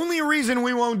 And the only reason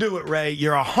we won't do it, Ray,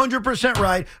 you're 100%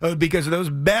 right, because of those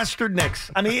bastard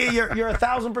Knicks. I mean, you're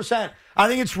 1,000%. I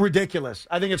think it's ridiculous.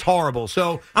 I think it's horrible.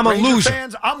 So I'm a loser.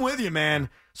 Fans, I'm with you, man.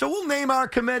 So we'll name our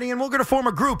committee, and we're going to form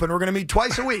a group, and we're going to meet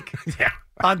twice a week.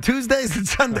 On Tuesdays and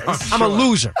Sundays. I'm a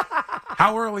loser.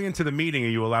 How early into the meeting are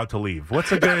you allowed to leave?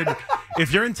 What's a good...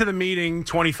 If you're into the meeting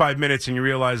 25 minutes and you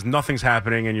realize nothing's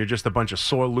happening and you're just a bunch of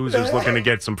sore losers looking to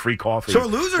get some free coffee, sore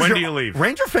losers. When do you leave?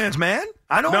 Ranger fans, man.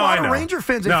 I know a lot of Ranger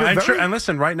fans. And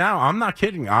listen, right now, I'm not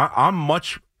kidding. I'm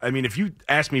much I mean, if you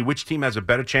ask me which team has a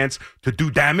better chance to do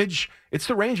damage, it's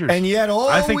the Rangers. And yet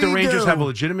I think the Rangers have a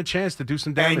legitimate chance to do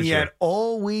some damage. And yet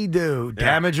all we do,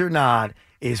 damage or not,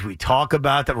 is we talk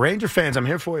about the Ranger fans. I'm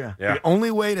here for you. Yeah. The only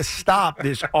way to stop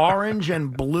this orange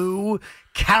and blue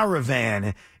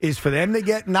caravan is for them to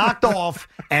get knocked off,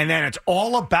 and then it's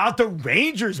all about the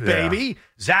Rangers, baby.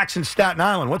 Zach's in Staten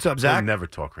Island. What's up, Zach? You'll never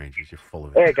talk Rangers. You're full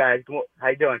of it. Hey, guys. How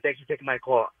you doing? Thanks for taking my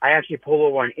call. I actually pulled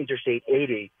over on Interstate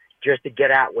 80 just to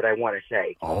get out what I want to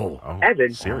say. Oh,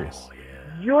 Evan. Serious.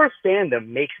 Your fandom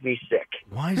makes me sick.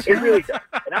 Why is It that? really does.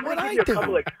 And I'm going to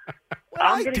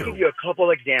give you a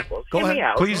couple of examples. Go Hear ahead. me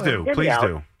out. Please do. Hear me Please out.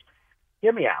 do.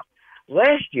 Hear me out.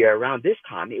 Last year, around this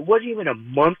time, it wasn't even a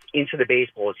month into the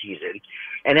baseball season,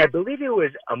 and I believe it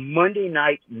was a Monday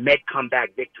night Met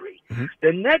comeback victory. Mm-hmm.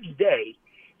 The next day,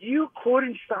 you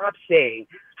couldn't stop saying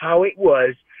how it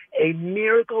was a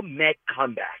miracle Met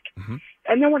comeback. Mm-hmm.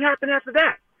 And then what happened after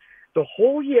that? The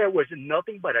whole year was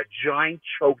nothing but a giant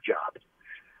choke job.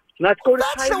 Let's go to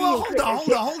That's Kyrie.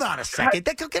 hold on a second.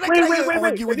 Can I Wait.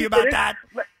 argue with you about that?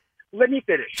 Let me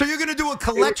finish. So you're going to do a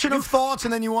collection of thoughts,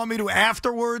 and then you want me to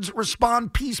afterwards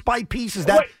respond piece by piece? Is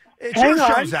that Wait, it's your hang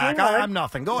show, on, Zach? hang on. I'm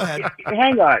nothing. Go ahead.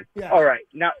 Hang on. Yeah. All right.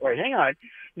 Now, hang on.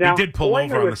 Now, He did pull all I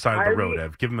over know on the is side of the Kyrie- road,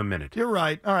 Ev. Give him a minute. You're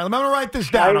right. All right, I'm going to write this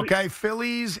down, Kyrie- okay?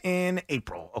 Phillies in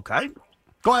April, okay?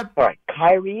 Go ahead. All right,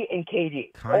 Kyrie and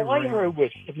KD. All I Kyrie. heard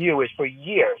was you is for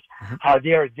years how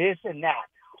they're this and that.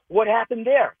 What happened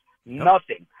there?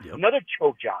 Nothing. Yep. Another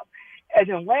choke job. And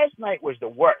then last night was the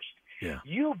worst. Yeah.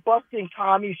 You busting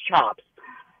Tommy's chops,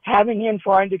 having him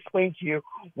trying to explain to you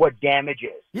what damage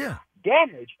is. Yeah.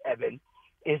 Damage, Evan,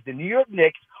 is the New York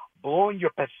Knicks blowing your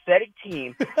pathetic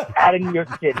team out of New York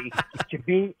City to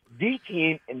be the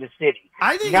team in the city.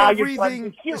 I think now you're trying to everything,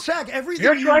 be cute. Zach, everything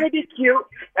You're trying to be cute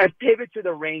and pivot to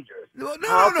the Rangers. No.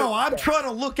 How I'm pathetic. trying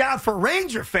to look out for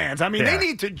Ranger fans. I mean, Yeah. they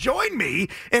need to join me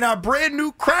in our brand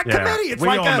new crack Yeah. committee. It's We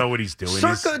like all know what he's doing.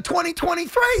 Circa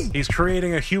 2023. He's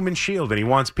creating a human shield, and he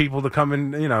wants people to come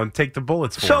and take the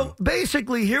bullets for him. So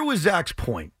basically, here was Zach's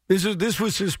point. This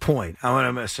was his point. I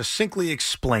want to succinctly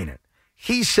explain it.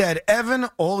 He said, "Evan,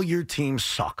 all your teams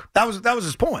suck." That was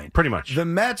his point. Pretty much. The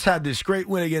Mets had this great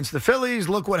win against the Phillies.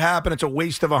 Look what happened. It's a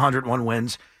waste of 101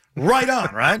 wins. Right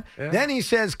on, right? Yeah. Then he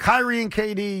says, Kyrie and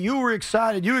KD, you were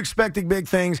excited. You expected big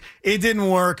things. It didn't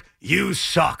work. You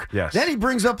suck. Yes. Then he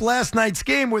brings up last night's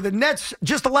game where the Nets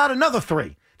just allowed another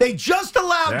 3. They just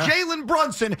allowed Yeah. Jalen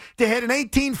Brunson to hit an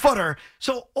 18-footer.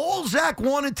 So all Zach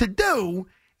wanted to do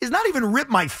is not even rip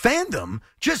my fandom.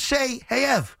 Just say, hey,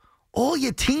 Ev, all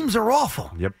your teams are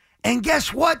awful. Yep. And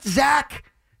guess what, Zach?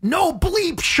 No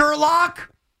bleep,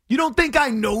 Sherlock. You don't think I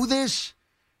know this?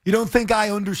 You don't think I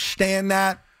understand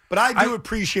that? But I do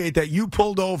appreciate that you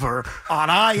pulled over on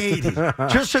I-80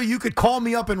 just so you could call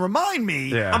me up and remind me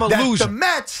Yeah. I'm a loser. The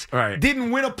Mets Right.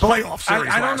 didn't win a playoff series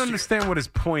I don't last year. understand what his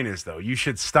point is, though. You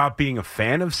should stop being a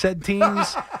fan of said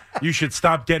teams. You should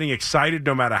stop getting excited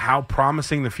no matter how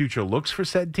promising the future looks for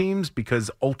said teams,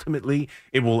 because ultimately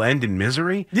it will end in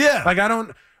misery. Yeah. Like,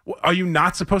 are you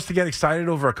not supposed to get excited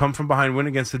over a come-from-behind win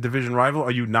against a division rival? Are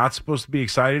you not supposed to be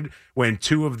excited when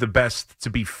 2 of the best,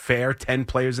 to be fair, 10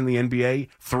 players in the NBA,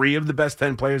 3 of the best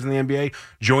 10 players in the NBA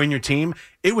join your team?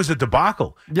 It was a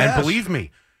debacle. Yes. And believe me,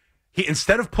 he,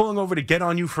 instead of pulling over to get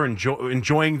on you for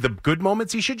enjoying the good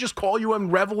moments, he should just call you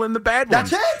and revel in the bad ones.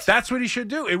 That's it. That's what he should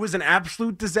do. It was an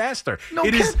absolute disaster. No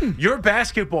It is kidding. your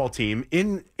basketball team,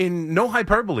 in no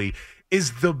hyperbole,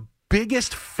 is the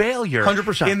biggest failure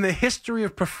 100%. in the history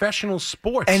of professional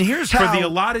sports. And here's for how- the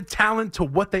allotted talent to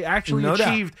what they actually No doubt.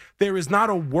 achieved, there is not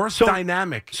a worse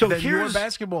dynamic than your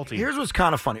basketball team. Here's what's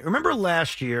kind of funny. Remember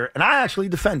last year, and I actually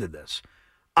defended this,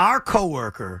 our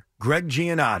coworker, Greg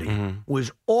Giannotti,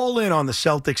 was all in on the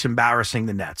Celtics embarrassing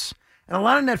the Nets. And a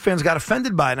lot of Net fans got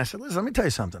offended by it. And I said, listen, let me tell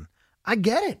you something. I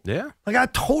get it. Yeah. Like, I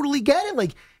totally get it.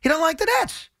 Like, he don't like the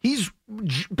Nets. He's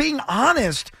being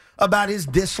honest about his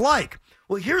dislike.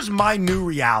 Well, here's my new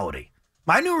reality.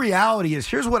 My new reality is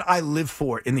here's what I live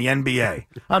for in the NBA.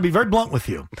 I'll be very blunt with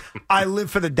you. I live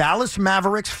for the Dallas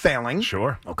Mavericks failing.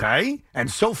 Sure. Okay. And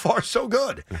so far, so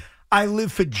good. I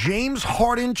live for James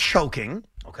Harden choking.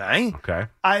 Okay. Okay.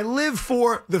 I live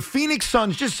for the Phoenix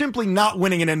Suns just simply not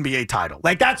winning an NBA title.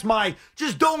 Like, that's my,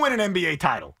 just don't win an NBA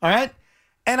title. All right.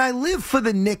 And I live for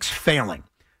the Knicks failing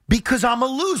because I'm a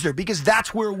loser, because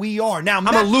that's where we are. Now, I'm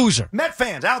a loser. Met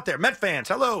fans out there, Met fans,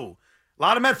 hello. A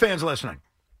lot of Met fans listening.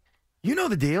 You know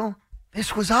the deal.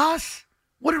 This was us.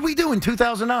 What did we do in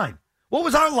 2009? What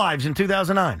was our lives in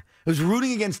 2009? It was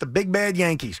rooting against the big bad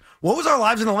Yankees. What was our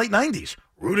lives in the late 90s?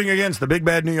 Rooting against the big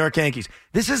bad New York Yankees.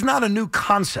 This is not a new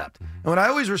concept. And what I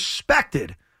always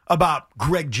respected about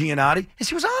Greg Giannotti is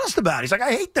he was honest about it. He's like,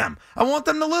 I hate them. I want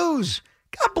them to lose.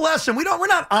 God bless him. We're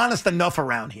not honest enough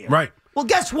around here. Right. Well,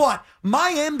 guess what?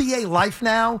 My NBA life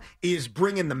now is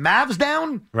bringing the Mavs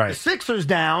down, the Sixers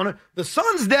down, the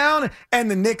Suns down, and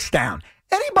the Knicks down.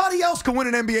 Anybody else can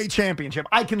win an NBA championship.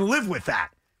 I can live with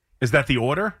that. Is that the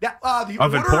order of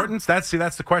order? Importance? That's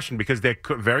the question, because there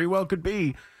very well could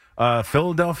be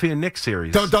Philadelphia Knicks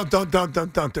series. Don't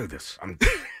do this.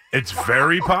 It's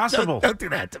very possible. Don't do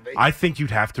that to me. I think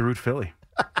you'd have to root Philly.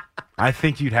 I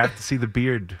think you'd have to see the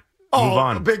beard move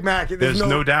on. Big Mac. There's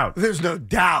no doubt. There's no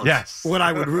doubt. Yes. What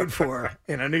I would root for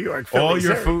in a New York Philly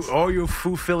all your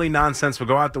foo Philly nonsense will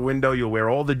go out the window. You'll wear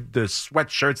all the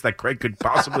sweatshirts that Craig could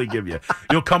possibly give you.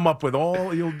 You'll come up with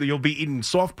you'll be eating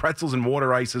soft pretzels and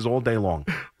water ices all day long.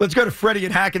 Let's go to Freddie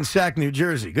in Hackensack, New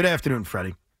Jersey. Good afternoon,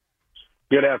 Freddie.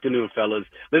 Good afternoon, fellas.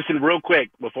 Listen, real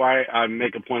quick, before I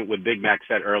make a point what Big Mac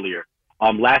said earlier.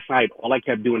 Last night, all I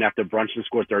kept doing after Brunson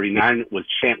scored 39 was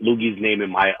chant Loogie's name in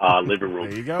my living room.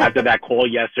 There you go. After that call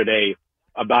yesterday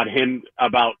about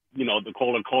the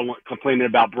caller complaining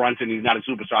about Brunson, he's not a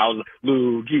superstar. I was like,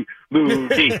 Loogie.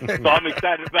 So I'm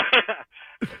excited about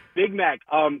it. Big Mac,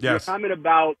 your comment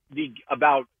about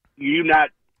you not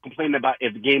complaining about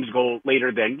if the games go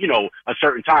later than, a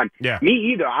certain time. Yeah.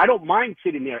 Me either. I don't mind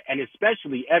sitting there, and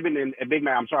especially Evan and Big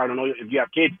Mac, I'm sorry, I don't know if you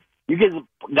have kids. You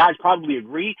guys probably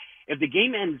agree. If the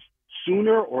game ends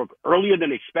sooner or earlier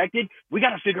than expected, we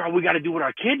got to figure out what we got to do with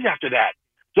our kids after that.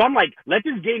 So I'm like, let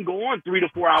this game go on 3 to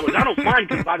 4 hours. I don't mind,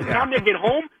 because by the time they get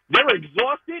home, they're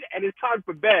exhausted and it's time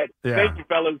for bed. Yeah. Thank you,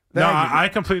 fellas. No, I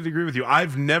completely agree with you.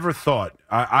 I've never thought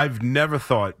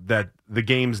that the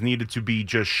games needed to be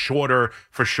just shorter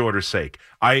for shorter's sake.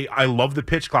 I love the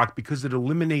pitch clock because it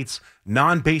eliminates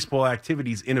non-baseball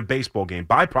activities in a baseball game.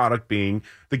 Byproduct being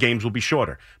the games will be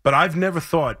shorter. But I've never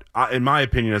thought, in my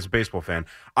opinion as a baseball fan,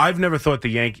 I've never thought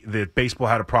that baseball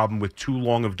had a problem with too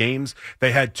long of games.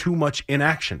 They had too much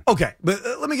inaction. Okay, but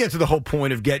let me get to the whole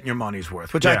point of getting your money's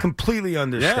worth, which I completely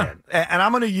understand. Yeah. And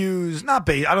I'm going to use, I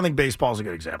don't think baseball's a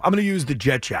good example. I'm going to use the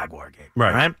Jet-Jaguar game.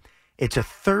 Right? It's a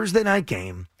Thursday night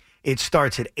game. It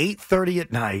starts at 8:30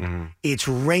 at night. Mm-hmm. It's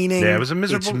raining. Yeah, it was a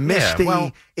miserable. It's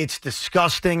misty. It's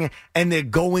disgusting, and they're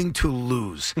going to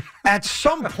lose. At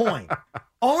some point,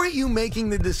 aren't you making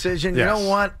the decision, you know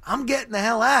what, I'm getting the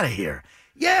hell out of here?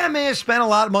 Yeah, man, I spent a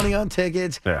lot of money on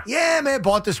tickets. Yeah, man, I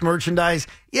bought this merchandise.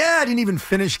 Yeah, I didn't even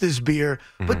finish this beer.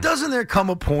 Mm-hmm. But doesn't there come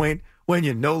a point when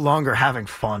you're no longer having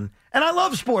fun? And I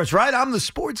love sports, right? I'm the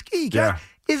sports geek. Yeah.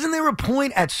 Isn't there a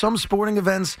point at some sporting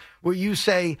events where you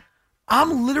say,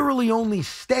 I'm literally only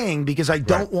staying because I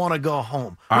don't want to go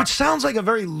home, which sounds like a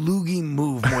very Loogie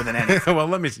move more than anything.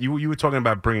 Well, you were talking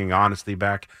about bringing honesty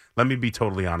back. Let me be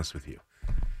totally honest with you.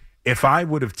 If I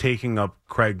would have taken up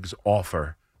Craig's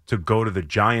offer to go to the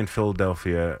Giant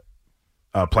Philadelphia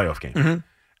playoff game,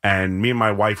 and me and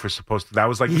my wife were supposed to, that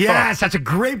was like the thought. That's a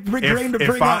great game to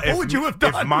bring up. What would you have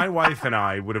done? If my wife and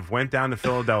I would have went down to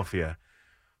Philadelphia,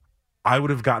 I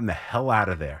would have gotten the hell out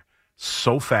of there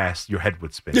so fast your head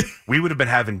would spin. We would have been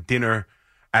having dinner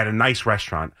at a nice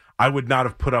restaurant. I would not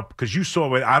have put up, because you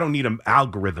saw it, I don't need an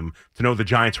algorithm to know the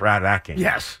Giants were out of that game.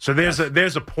 Yes. So there's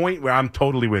a point where I'm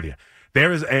totally with you.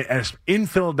 There is in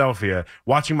Philadelphia,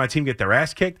 watching my team get their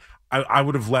ass kicked, I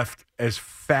would have left as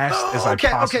fast as I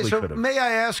possibly could have. May I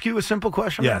ask you a simple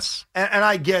question? Yes. And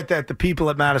I get that the people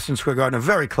at Madison Square Garden are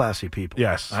very classy people.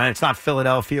 Yes. Right? It's not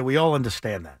Philadelphia. We all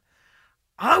understand that.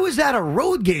 I was at a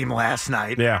road game last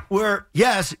night where,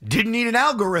 didn't need an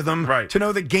algorithm to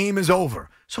know the game is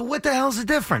over. So what the hell's the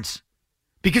difference?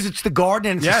 Because it's the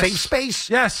Garden and it's a safe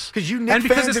space? Yes. Because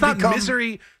it's not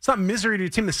misery. It's not misery to your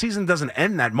team. The season doesn't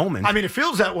end that moment. I mean, it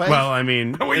feels that way. Well, I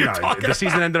mean, the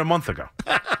season ended a month ago.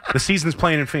 The season's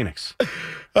playing in Phoenix.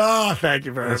 Oh, thank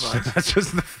you very much. That's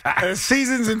just the fact. The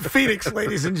season's in Phoenix,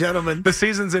 ladies and gentlemen. The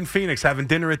season's in Phoenix, having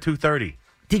dinner at 2:30.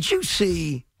 Did you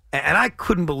see... And I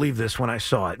couldn't believe this when I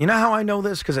saw it. You know how I know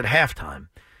this? Because at halftime,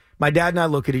 my dad and I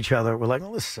look at each other. We're like,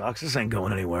 oh, this sucks. This ain't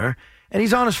going anywhere. And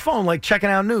he's on his phone, like, checking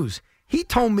out news. He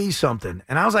told me something,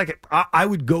 and I was like, I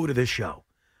would go to this show.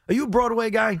 Are you a Broadway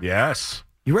guy? Yes.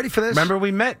 You ready for this? Remember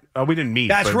we met? Oh, we didn't meet.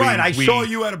 That's right. I saw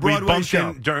you at a Broadway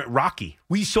show. During Rocky.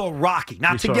 We saw Rocky.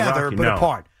 Not together, but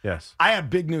apart. Yes. I have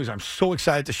big news. I'm so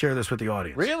excited to share this with the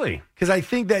audience. Really? Because I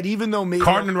think that even though maybe...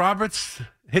 Carton and Roberts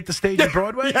hit the stage at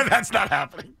Broadway? Yeah, that's not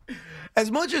happening.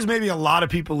 As much as maybe a lot of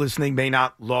people listening may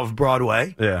not love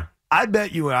Broadway, I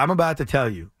bet you what I'm about to tell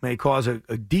you may cause a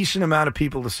decent amount of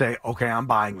people to say, okay, I'm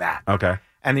buying that. Okay.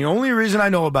 And the only reason I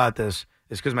know about this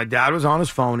is because my dad was on his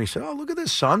phone. He said, oh, look at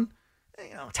this, son.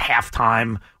 it's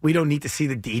halftime. We don't need to see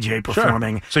the DJ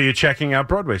performing. Sure. So you're checking out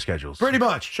Broadway schedules. Pretty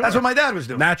much. Sure. That's what my dad was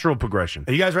doing. Natural progression.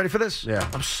 Are you guys ready for this? Yeah.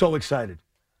 I'm so excited.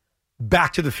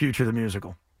 Back to the Future, the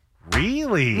musical.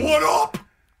 Really? What up?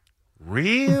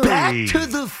 Really? Back to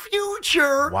the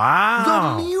Future.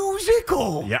 Wow. The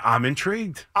musical. Yeah, I'm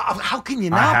intrigued. How can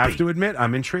you not be? I have to admit,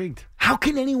 I'm intrigued. How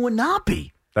can anyone not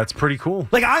be? That's pretty cool.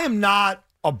 Like, I am not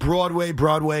a Broadway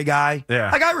guy.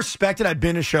 Yeah. Like, I respect it. I've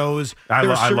been to shows. I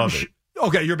love it.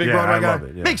 Okay, you're a big Broadway guy? I love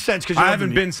it. Yeah. Makes sense. Because I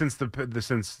haven't been since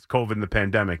since COVID and the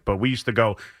pandemic, but we used to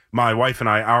go. My wife and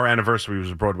I, our anniversary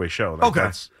was a Broadway show. Like, okay.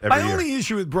 That's every My year. only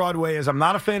issue with Broadway is I'm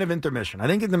not a fan of intermission. I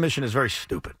think intermission is very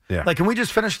stupid. Yeah. Like, can we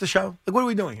just finish the show? Like, what are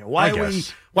we doing here? Why are we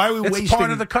it's wasting? It's part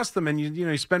of the custom, and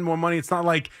you spend more money. It's not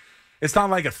like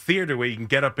a theater where you can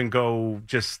get up and go.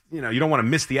 Just you don't want to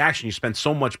miss the action. You spend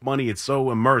so much money. It's so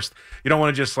immersed. You don't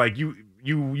want to just like you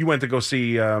went to go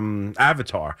see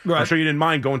Avatar. Right. I'm sure you didn't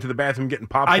mind going to the bathroom, getting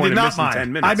popcorn, I did and not missing mind.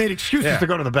 10 minutes. I made excuses to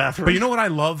go to the bathroom. But you know what I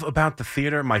love about the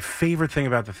theater? My favorite thing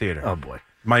about the theater. Oh boy.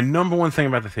 My number one thing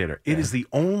about the theater, it is the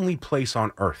only place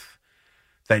on earth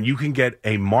that you can get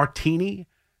a martini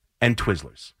and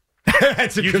Twizzlers.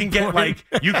 You can get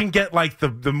like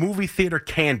the movie theater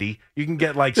candy. You can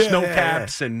get like snow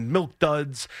caps and milk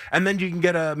duds, and then you can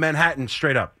get a Manhattan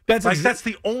straight up. That's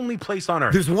the only place on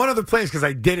earth. There's one other place because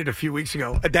I did it a few weeks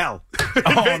ago. Adele. Oh,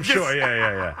 I'm sure.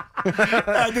 Yeah.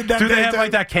 I did that. Do they have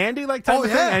like that candy type of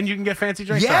thing? And you can get fancy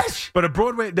drinks. Yes. But at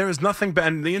Broadway, there is nothing.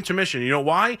 And the intermission. You know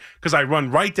why? Because I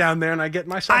run right down there and I get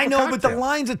myself. I know, but the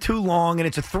lines are too long, and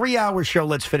it's a 3-hour show.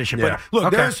 Let's finish it. Yeah. But look,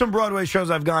 Okay. there are some Broadway shows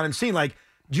I've gone and seen. Like,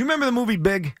 do you remember the movie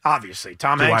Big? Obviously,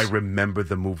 Tom Do Hanks. I remember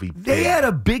the movie Big? They had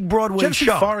a big Broadway Did you ever see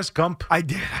show. Forrest Gump? I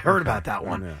did. I heard about that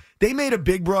one. Yeah. They made a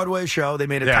big Broadway show. They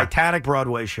made a Titanic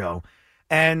Broadway show.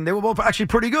 And they were both actually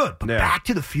pretty good. But Back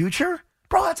to the Future?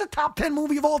 Bro, that's a top 10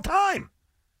 movie of all time.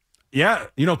 Yeah.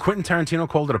 Quentin Tarantino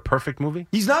called it a perfect movie.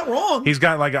 He's not wrong. He's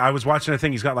got I was watching a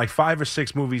thing. He's got like 5 or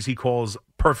 6 movies he calls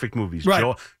perfect movies.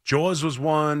 Right. Jaws was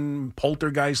one.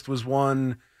 Poltergeist was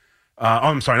one.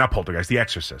 I'm sorry, not Poltergeist. The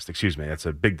Exorcist. Excuse me. That's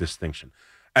a big distinction.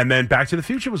 And then Back to the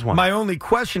Future was one. My only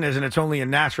question is, and it's only a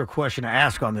natural question to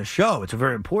ask on this show, it's a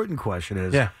very important question,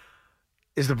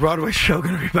 is the Broadway show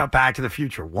going to be about Back to the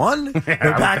Future 1 or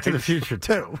Back to the Future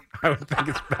 2? I would think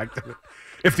it's Back to the...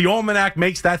 If the Almanac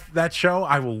makes that show,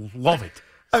 I will love it.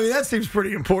 I mean, that seems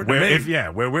pretty important to me.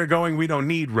 Where we're going, we don't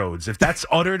need roads. If that's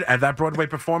uttered at that Broadway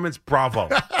performance, bravo.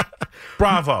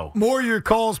 Bravo. More of your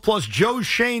calls, plus Joe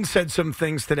Shane said some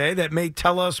things today that may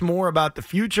tell us more about the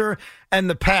future and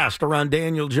the past around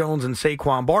Daniel Jones and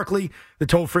Saquon Barkley. The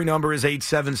toll-free number is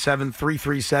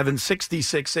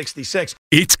 877-337-6666.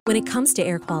 When it comes to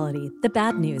air quality, the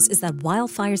bad news is that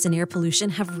wildfires and air pollution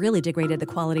have really degraded the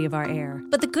quality of our air.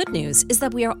 But the good news is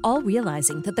that we are all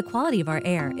realizing that the quality of our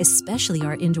air, especially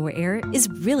our indoor air, is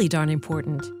really darn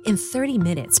important. In 30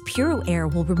 minutes, Puro Air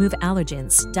will remove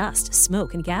allergens, dust,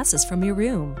 smoke, and gases from your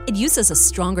room. It uses a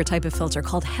stronger type of filter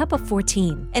called HEPA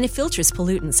 14, and it filters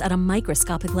pollutants at a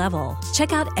microscopic level.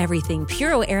 Check out everything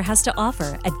Puro Air has to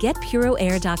offer at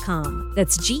getpuroair.com.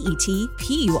 That's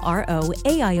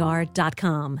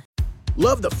GETPUROAIR.com.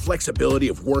 Love the flexibility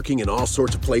of working in all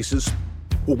sorts of places?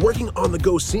 Well, working on the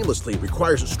go seamlessly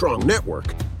requires a strong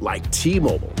network like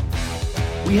T-Mobile.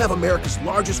 We have America's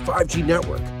largest 5G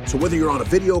network, so whether you're on a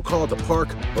video call at the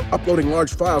park or uploading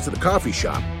large files at the coffee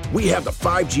shop, we have the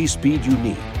 5G speed you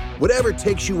need. Whatever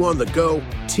takes you on the go,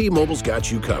 T-Mobile's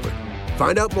got you covered.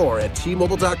 Find out more at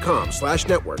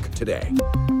T-Mobile.com/network today.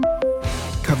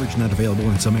 Coverage not available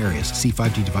in some areas. See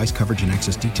 5G device coverage and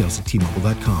access details at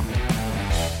T-Mobile.com.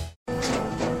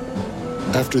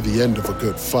 After the end of a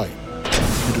good fight,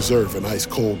 you deserve an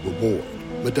ice-cold reward.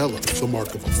 Modelo is the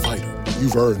mark of a fighter.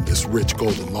 You've earned this rich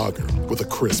golden lager with a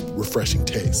crisp, refreshing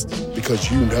taste.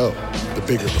 Because you know, the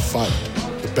bigger the fight,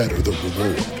 the better the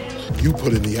reward. You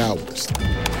put in the hours,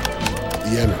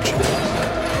 the energy,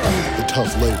 the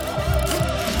tough labor.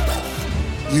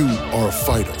 You are a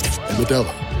fighter, and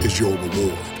Modelo is your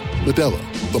reward. Modelo,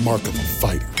 the mark of a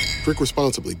fighter. Drink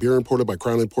responsibly. Beer imported by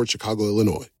Crown Imports, Chicago,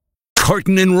 Illinois.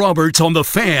 Carton and Roberts on the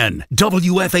Fan,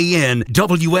 WFAN,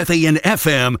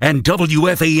 WFAN-FM, and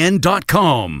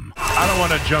WFAN.com. I don't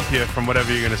want to jump you from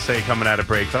whatever you're going to say coming out of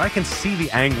break, but I can see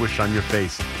the anguish on your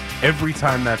face every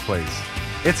time that plays.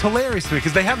 It's hilarious to me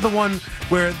because they have the one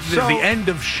where the end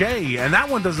of Shea, and that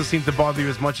one doesn't seem to bother you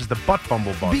as much as the butt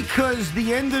fumble bothers. Because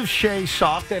the end of Shea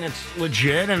sucked, and it's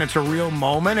legit, and it's a real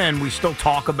moment, and we still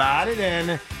talk about it,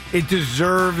 and it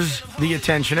deserves the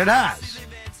attention it has.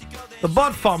 The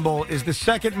butt fumble is the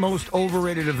second most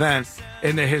overrated event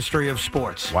in the history of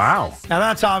sports. Wow. Now,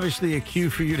 that's obviously a cue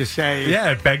for you to say,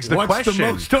 Yeah, it begs the what's question.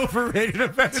 the most overrated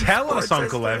event in Tell sports us,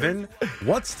 Uncle history? Evan,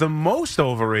 what's the most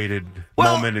overrated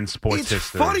moment in sports history? It's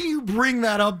funny you bring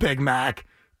that up, Big Mac,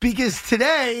 because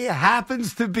today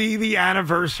happens to be the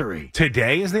anniversary.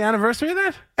 Today is the anniversary of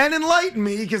that? And enlighten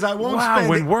me, because I won't spend...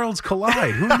 When worlds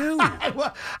collide. Who knew?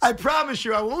 I promise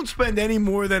you, I won't spend any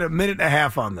more than a minute and a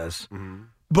half on this.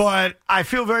 But I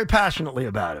feel very passionately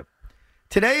about it.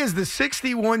 Today is the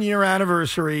 61-year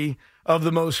anniversary of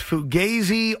the most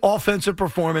fugazi offensive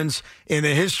performance in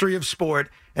the history of sport.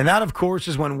 And that, of course,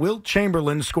 is when Wilt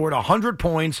Chamberlain scored 100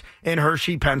 points in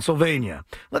Hershey, Pennsylvania.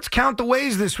 Let's count the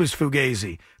ways this was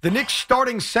fugazi. The Knicks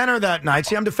starting center that night.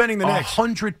 See, I'm defending the Knicks.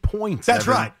 100 points. That's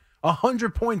Evan. right.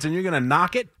 100 points, and you're going to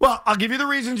knock it? Well, I'll give you the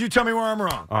reasons. You tell me where I'm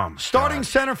wrong. Oh, my starting God.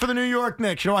 center for the New York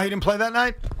Knicks. You know why he didn't play that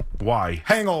night? Why?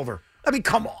 Hangover. I mean,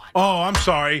 come on. Oh, I'm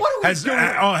sorry. What are we doing?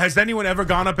 Has anyone ever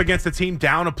gone up against a team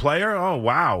down a player? Oh,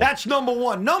 wow. That's number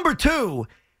one. Number two,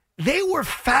 they were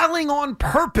fouling on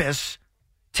purpose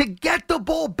to get the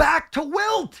ball back to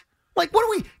Wilt. Like, what are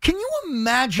we? Can you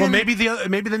imagine? Well, maybe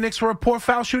the Knicks were a poor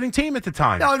foul shooting team at the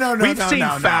time. No. We've seen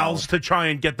no. fouls to try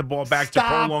and get the ball back to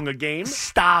prolong a game.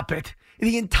 Stop it.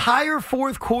 The entire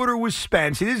fourth quarter was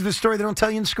spent. See, this is the story they don't tell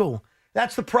you in school.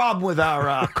 That's the problem with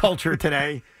our culture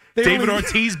today. David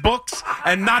Ortiz books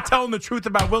and not telling the truth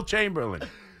about Wilt Chamberlain.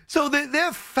 So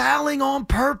they're fouling on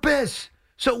purpose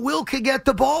so Wilt could get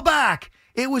the ball back.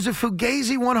 It was a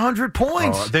fugazi 100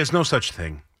 points. Oh, there's no such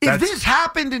thing. If this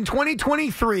happened in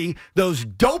 2023, those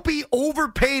dopey,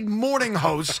 overpaid morning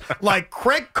hosts like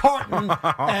Craig Carton,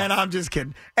 and I'm just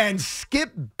kidding, and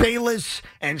Skip Bayless,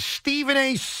 and Stephen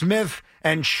A. Smith,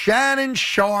 and Shannon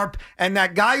Sharp, and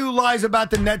that guy who lies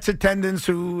about the Nets attendance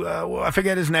who, I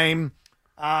forget his name.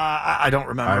 I don't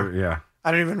remember.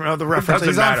 I don't even know the reference.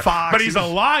 He's on Fox. But he's a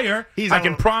liar. I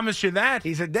can promise you that.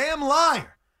 He's a damn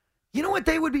liar. You know what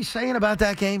they would be saying about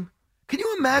that game? Can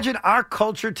you imagine our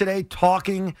culture today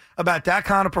talking about that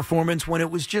kind of performance when it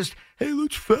was just, hey,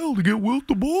 let's foul to get Wilt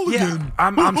the ball again?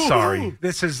 I'm sorry.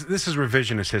 This is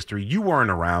revisionist history. You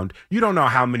weren't around. You don't know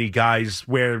how many guys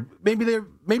where maybe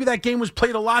that game was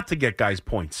played a lot to get guys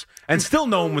points, and still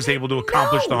no one was able to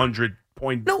accomplish the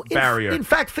 100-point barrier. In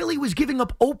fact, Philly was giving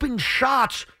up open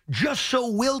shots just so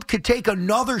Wilt could take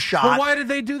another shot. Well, why did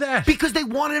they do that? Because they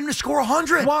wanted him to score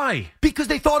 100. Why? Because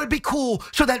they thought it'd be cool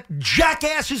so that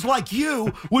jackasses like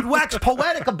you would wax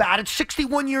poetic about it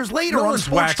 61 years later No on one's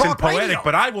Sports waxing Talk poetic, Radio.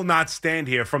 but I will not stand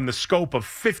here from the scope of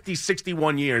 50,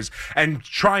 61 years and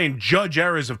try and judge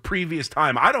errors of previous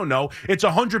time. I don't know. It's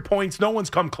 100 points. No one's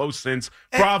come close since.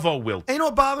 Bravo, Wilt. And you know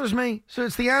what bothers me? So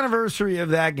it's the anniversary of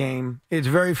that game. It's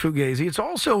very fugazi. It's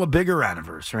also a bigger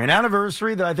anniversary, an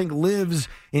anniversary that I think lives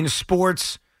in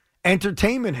sports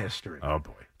entertainment history. Oh,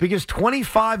 boy. Because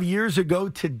 25 years ago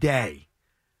today,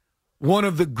 one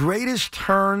of the greatest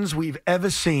turns we've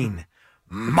ever seen,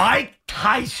 Mike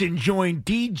Tyson joined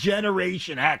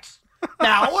D-Generation X.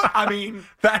 Now, I mean,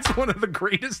 that's one of the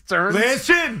greatest turns.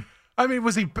 Listen. I mean,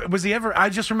 was he ever? I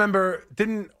just remember,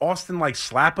 didn't Austin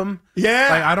slap him?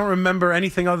 Yeah. I don't remember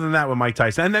anything other than that with Mike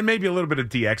Tyson, and then maybe a little bit of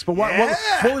DX. But what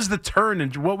was the turn,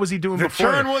 and what was he doing before?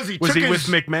 The turn was he with his,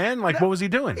 McMahon? What was he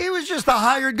doing? He was just a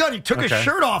hired gun. He took his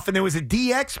shirt off, and there was a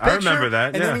DX picture. I remember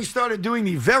that. And then he started doing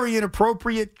the very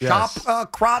inappropriate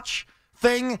chop crotch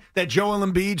thing that Joel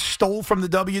Embiid stole from the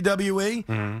WWE.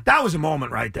 Mm-hmm. That was a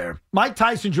moment right there. Mike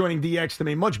Tyson joining DX to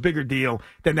me, much bigger deal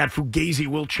than that fugazi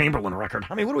Wilt Chamberlain record.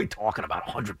 I mean, what are we talking about?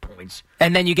 100 points.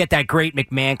 And then you get that great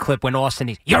McMahon clip when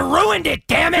Austin, you ruined it,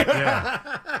 damn it.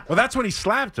 Yeah. Well, that's when he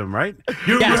slapped him, right?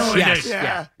 You Yes, ruined yes, it.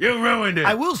 yeah. You ruined it.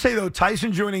 I will say, though,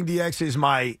 Tyson joining DX is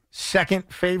my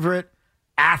second favorite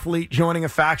athlete joining a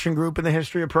faction group in the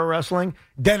history of pro wrestling.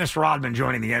 Dennis Rodman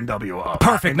joining the NWO.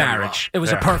 Perfect marriage. It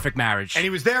was a perfect marriage. And he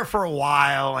was there for a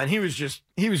while, and he was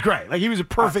great. Like, he was a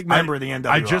perfect member of the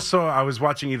NWO. I was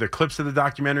watching either clips of the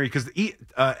documentary, because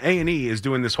A&E is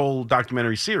doing this whole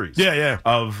documentary series. Yeah.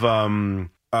 Of,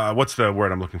 what's the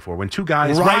word I'm looking for? When two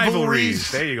guys... Rivalries.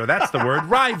 There you go. That's the word.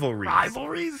 Rivalries.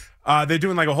 Rivalries? They're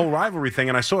doing a whole rivalry thing,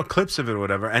 and I saw clips of it or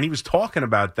whatever, and he was talking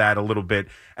about that a little bit,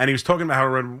 and he was talking about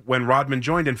how when Rodman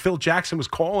joined, and Phil Jackson was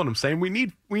calling him saying, we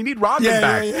need Rodman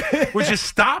back. Yeah. Would you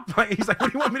stop? He's like,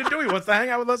 what do you want me to do? He wants to hang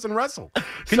out with us and wrestle.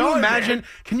 Can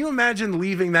you imagine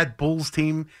leaving that Bulls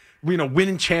team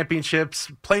winning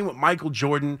championships, playing with Michael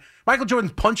Jordan. Michael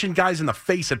Jordan's punching guys in the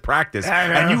face at practice,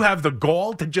 and you have the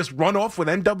gall to just run off with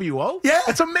NWO? Yeah.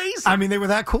 It's amazing. I mean, they were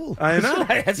that cool. I know.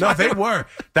 No, they were.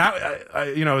 That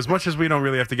as much as we don't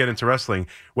really have to get into wrestling,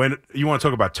 when you want to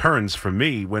talk about turns, for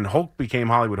me, when Hulk became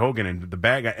Hollywood Hogan and the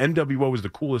bag, NWO was the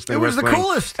coolest thing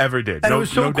wrestling ever did. And it was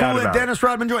so no cool doubt that about Dennis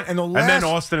Rodman joined. And then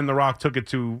Austin and The Rock took it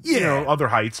to other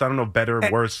heights. I don't know, better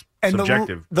or worse, and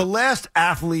subjective. The last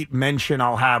athlete mention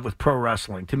I'll have with pro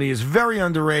wrestling, to me, is very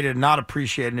underrated and not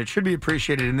appreciated, and it should be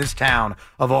appreciated in this town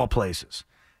of all places.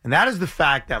 And that is the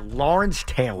fact that Lawrence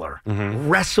Taylor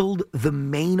wrestled the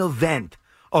main event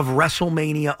of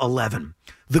WrestleMania 11.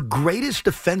 The greatest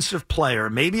defensive player,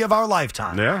 maybe of our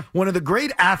lifetime. Yeah. One of the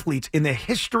great athletes in the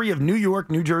history of New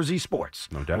York, New Jersey sports.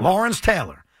 No doubt. Lawrence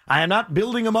Taylor. I am not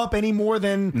building him up any more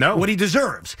than what he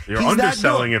deserves. You're He's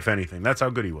underselling, if anything. That's how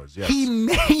good he was. Yes. He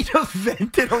main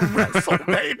evented a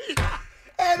WrestleMania.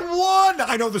 And won.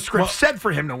 I know the script said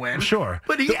for him to win. Sure.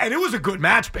 But and it was a good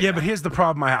match. Yeah, but here's the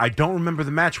problem. I don't remember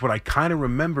the match. What I kind of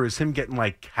remember is him getting,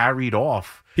 carried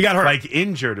off. He got hurt.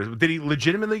 Injured. Did he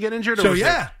legitimately get injured? Or So, was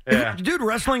yeah. it- Dude,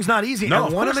 wrestling's not easy. No, and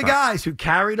of one of course the not. guys who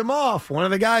carried him off, one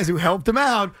of the guys who helped him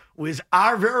out, was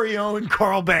our very own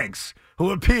Carl Banks,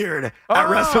 who appeared at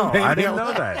WrestleMania. I didn't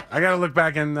know that. I got to look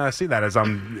back and see that as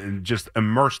I'm just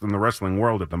immersed in the wrestling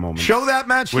world at the moment. Show that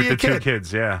match with to your the two kid.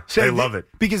 kids. Yeah, Say, they love it.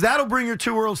 Because that'll bring your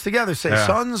two worlds together. Say,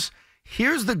 sons,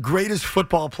 here's the greatest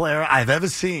football player I've ever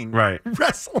seen. Right.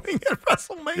 Wrestling at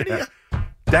WrestleMania. Yeah.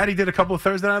 Daddy did a couple of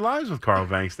Thursday Night Lives with Carl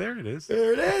Banks. There it is.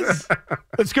 There it is.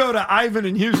 Let's go to Ivan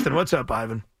in Houston. What's up,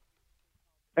 Ivan?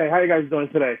 Hey, how you guys doing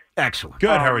today? Excellent. Good.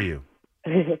 How are you?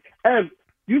 Ev,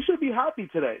 you should be happy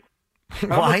today. I'm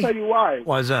Why? going to tell you why.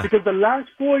 Why is that? Because the last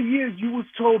 4 years you was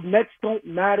told Nets don't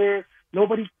matter,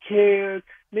 nobody cares,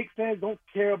 Knicks fans don't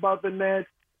care about the Nets,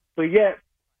 but yet,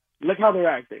 look how they're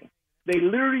acting. They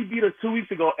literally beat us 2 weeks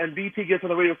ago, and BT gets on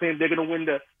the radio saying they're going to win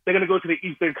they're going to go to the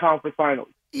Eastern Conference Finals.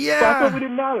 Yeah. So I thought we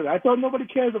didn't matter. I thought nobody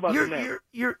cares about the Nets.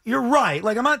 You're right.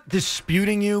 I'm not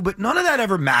disputing you, but none of that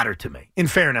ever mattered to me, in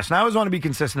fairness. And I always want to be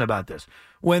consistent about this.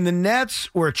 When the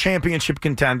Nets were a championship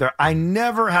contender, I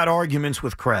never had arguments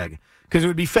with Craig, because it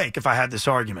would be fake if I had this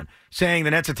argument, saying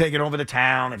the Nets are taking over the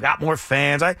town, they've got more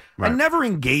fans. I never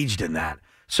engaged in that.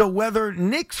 So whether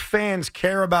Knicks fans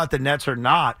care about the Nets or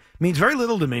not means very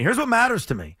little to me. Here's what matters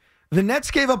to me. The Nets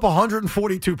gave up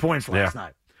 142 points last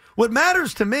night. What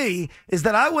matters to me is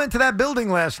that I went to that building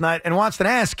last night and watched an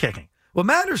ass kicking. What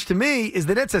matters to me is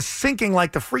that it's sinking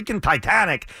like the freaking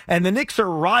Titanic, and the Knicks are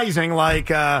rising like,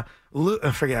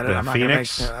 forget it. I'm not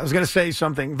Phoenix? I was going to say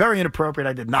something very inappropriate.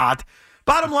 I did not.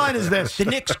 Bottom line is this. The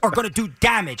Knicks are going to do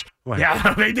damage.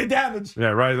 Yeah, they did damage. Yeah,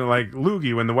 right. Like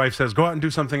Loogie when the wife says, "Go out and do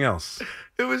something else."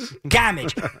 It was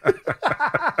damage.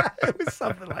 It was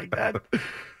something like that.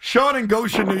 Sean in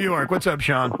Goshen, New York. What's up,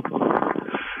 Sean?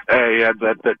 Hey, yeah,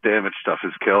 that damage stuff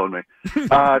is killing me.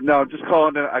 No, I'm just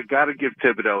calling it. I got to give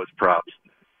Thibodeau his props.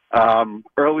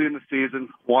 Early in the season,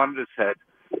 wanted his head,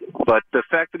 but the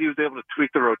fact that he was able to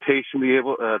tweak the rotation,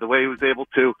 the way he was able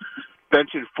to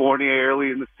benching Fournier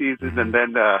early in the season, and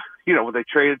then when they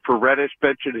traded for Reddish,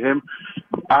 benching him,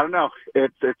 I don't know.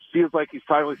 It feels like he's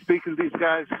finally speaking to these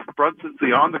guys. Brunson's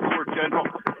the on-the-court general.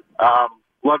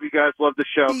 Love you guys. Love the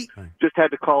show. Just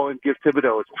had to call and give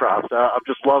Thibodeau his props. I'm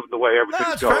just loving the way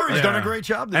everything's going. Fair. He's done a great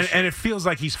job this year. And it feels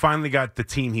like he's finally got the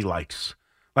team he likes.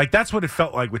 Like, that's what it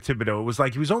felt like with Thibodeau. It was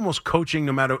like he was almost coaching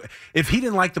no matter – if he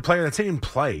didn't like the player, that's he didn't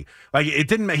play. Like, it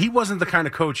didn't – he wasn't the kind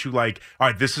of coach who, like, all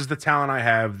right, this is the talent I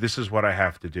have. This is what I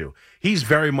have to do. He's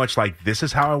very much like, this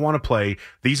is how I want to play.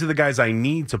 These are the guys I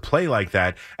need to play like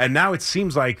that. And now it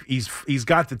seems like he's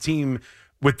got the team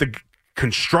with the –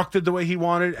 constructed the way he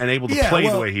wanted and able to play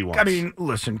the way he wants. I mean,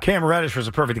 listen, Cam Reddish was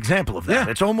a perfect example of that.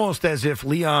 Yeah. It's almost as if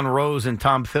Leon Rose and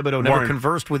Tom Thibodeau never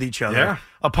conversed with each other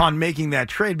upon making that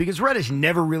trade, because Reddish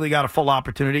never really got a full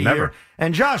opportunity here.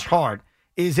 And Josh Hart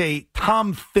is a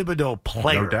Tom Thibodeau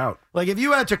player. No doubt. Like, if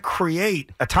you had to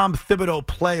create a Tom Thibodeau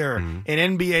player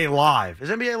in NBA Live, is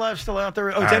NBA Live still out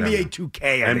there? Oh, it's NBA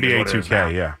 2K. I think NBA is what it is 2K, now.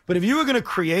 yeah. But if you were going to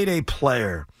create a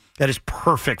player that is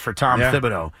perfect for Tom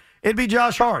Thibodeau, it'd be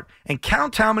Josh Hart. And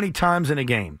count how many times in a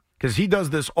game, because he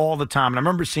does this all the time. And I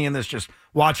remember seeing this just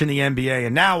watching the NBA,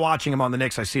 and now watching him on the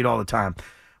Knicks, I see it all the time,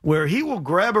 where he will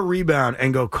grab a rebound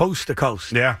and go coast to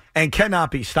coast and cannot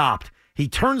be stopped. He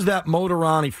turns that motor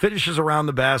on. He finishes around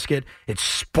the basket. It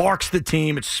sparks the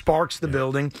team. It sparks the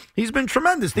building. He's been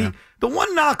tremendous. The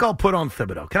one knock I'll put on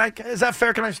Thibodeau, is that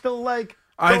fair? Can I still,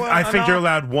 I think you're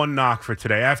allowed one knock for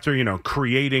today. After,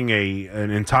 creating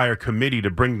an entire committee to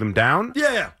bring them down,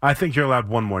 I think you're allowed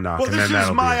one more knock. Well, this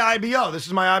is my IBO. This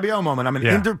is my IBO moment. I'm an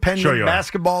independent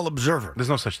basketball observer. There's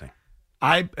no such thing.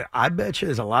 I bet you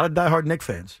there's a lot of diehard Knick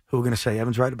fans who are going to say,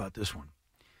 Evan's right about this one.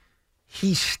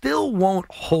 He still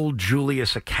won't hold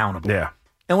Julius accountable. Yeah.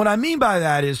 And what I mean by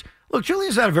that is, look,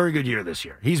 Julius had a very good year this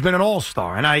year. He's been an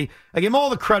all-star, and I give him all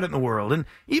the credit in the world. And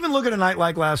even look at a night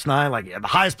like last night, like the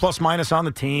highest plus-minus on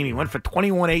the team. He went for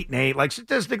 21, 8, and 8. Like,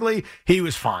 statistically, he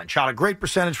was fine. Shot a great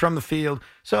percentage from the field.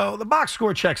 So the box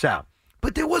score checks out.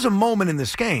 But there was a moment in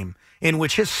this game in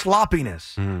which his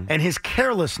sloppiness and his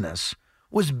carelessness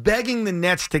was begging the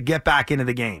Nets to get back into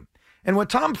the game. And what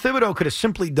Tom Thibodeau could have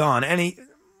simply done, and he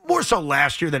more so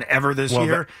last year than ever this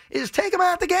year, is take him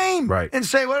out of the game and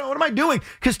say, what am I doing?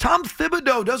 Because Tom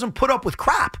Thibodeau doesn't put up with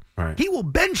crap. Right. He will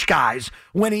bench guys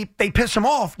when they piss him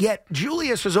off, yet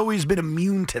Julius has always been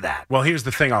immune to that. Well, here's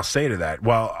the thing I'll say to that.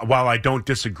 While I don't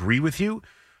disagree with you,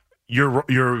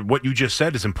 what you just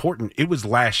said is important. It was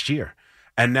last year.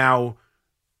 And now,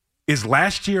 is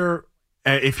last year,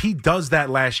 if he does that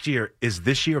last year, is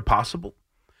this year possible?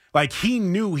 Like, he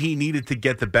knew he needed to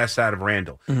get the best out of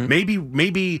Randall.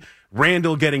 Maybe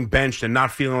Randall getting benched and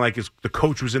not feeling like the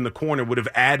coach was in the corner would have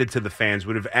added to the fans,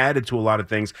 would have added to a lot of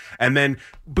things. And then,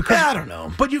 because I don't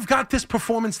know. But you've got this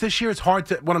performance this year. It's hard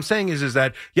to, what I'm saying is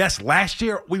that, yes, last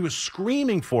year we were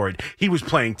screaming for it. He was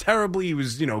playing terribly. He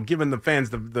was, giving the fans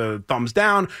the thumbs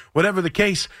down, whatever the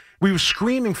case. We were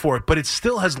screaming for it, but it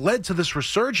still has led to this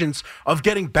resurgence of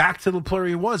getting back to the player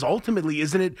he was. Ultimately,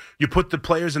 isn't it, you put the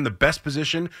players in the best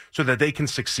position so that they can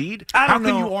succeed? How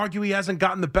can you argue he hasn't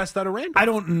gotten the best out of Randall? I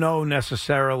don't know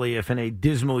necessarily if in a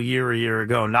dismal year a year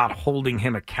ago, not holding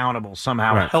him accountable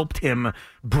somehow helped him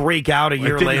break out a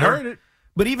year later. Hurt it.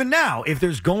 But even now, if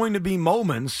there's going to be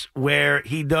moments where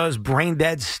he does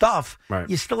brain-dead stuff,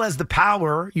 you still has the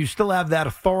power, you still have that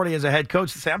authority as a head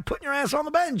coach to say, I'm putting your ass on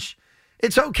the bench.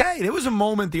 It's okay. There was a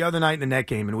moment the other night in the net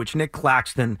game in which Nick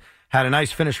Claxton had a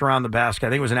nice finish around the basket. I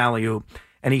think it was an alley-oop.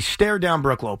 And he stared down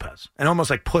Brook Lopez and almost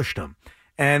like pushed him.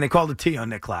 And they called a T on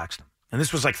Nick Claxton. And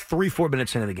this was like 3-4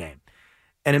 minutes into the game.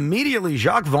 And immediately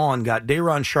Jacques Vaughn got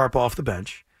Day'Ron Sharpe off the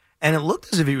bench. And it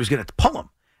looked as if he was going to pull him.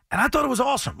 And I thought it was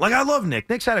awesome. Like, I love Nick.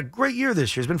 Nick's had a great year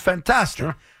this year. He's been fantastic.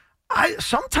 Sure.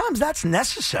 Sometimes that's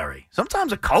necessary.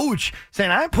 Sometimes a coach saying,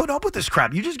 I ain't putting up with this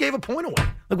crap. You just gave a point away.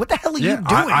 Like, what the hell are you doing?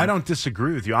 I don't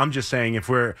disagree with you. I'm just saying if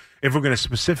we're going to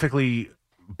specifically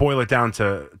boil it down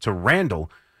to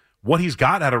Randall, what he's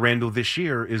got out of Randall this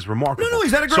year is remarkable. No,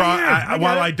 he's had a great year.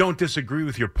 While I don't disagree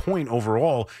with your point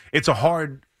overall, it's a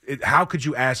hard. How could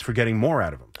you ask for getting more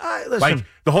out of him? Listen, like,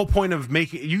 the whole point of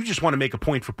you just want to make a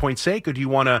point for point's sake, or do you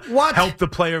want to help the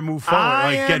player move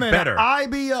forward, get better?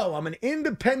 IBO. I'm an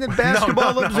independent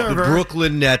basketball observer. The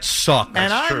Brooklyn Nets suck.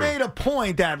 And I made a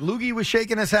point that Loogie was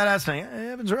shaking his head out saying,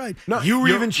 Evan's right. No, you were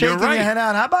even shaking your head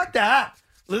out. How about that?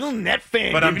 Little net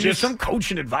fan but giving you some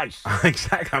coaching advice.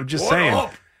 Exactly. I'm just saying.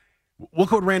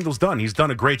 Look what Randall's done. He's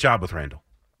done a great job with Randall.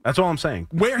 That's all I'm saying.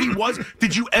 Where he was,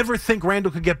 did you ever think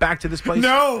Randall could get back to this place?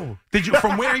 No. Did you,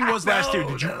 from where he was last year,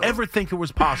 did you ever think it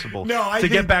was possible to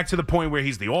get back to the point where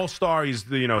he's the all-star, he's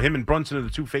the, him and Brunson are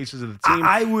the two faces of the team?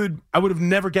 I would have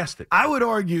never guessed it. I would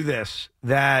argue this,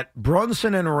 that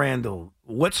Brunson and Randall,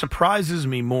 what surprises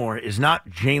me more is not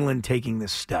Jalen taking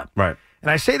this step. Right.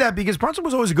 And I say that because Brunson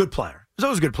was always a good player. He was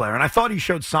always a good player. And I thought he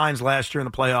showed signs last year in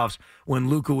the playoffs when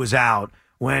Luka was out,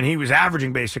 when he was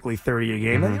averaging basically 30 a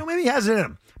game. And, maybe he has it in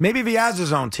him. Maybe if he has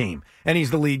his own team and he's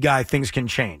the lead guy, things can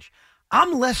change.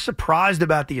 I'm less surprised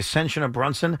about the ascension of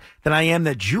Brunson than I am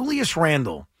that Julius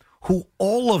Randle, who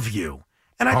all of you,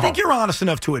 and I think you're honest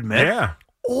enough to admit,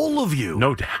 all of you,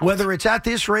 no doubt, whether it's at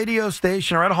this radio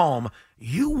station or at home,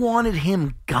 you wanted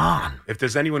him gone. If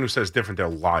there's anyone who says different, they're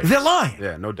lying. They're lying.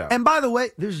 Yeah, no doubt. And by the way,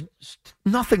 there's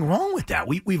nothing wrong with that.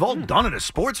 We've all done it as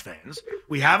sports fans.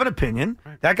 We have an opinion.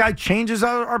 That guy changes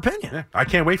our opinion. Yeah. I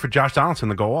can't wait for Josh Donaldson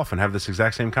to go off and have this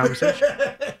exact same conversation.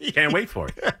 Can't wait for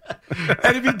it.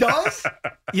 And if he does,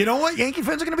 you know what? Yankee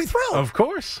fans are going to be thrilled. Of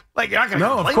course. Like, you're not going to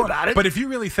complain about it. But if you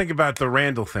really think about the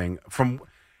Randall thing,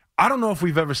 I don't know if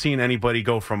we've ever seen anybody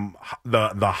go from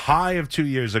the high of 2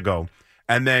 years ago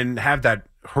and then have that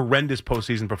horrendous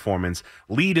postseason performance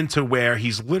lead into where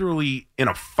he's literally in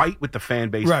a fight with the fan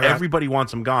base. Right. Everybody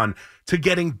wants him gone, to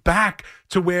getting back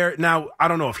to where now, I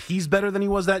don't know if he's better than he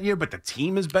was that year, but the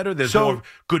team is better. There's more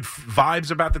good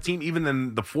vibes about the team, even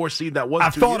than the 4 seed that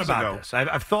was 2 years ago.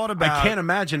 I've thought about I can't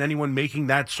imagine anyone making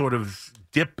that sort of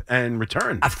dip and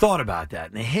return. I've thought about that.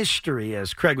 In the history,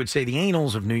 as Craig would say, the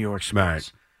annals of New York sports.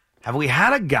 Right. Have we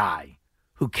had a guy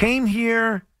who came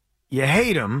here, you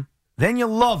hate him, then you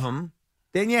love him,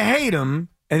 then you hate him,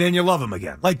 and then you love him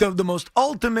again. Like the most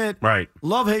ultimate right.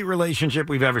 love-hate relationship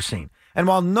we've ever seen. And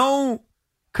while no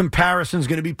comparison is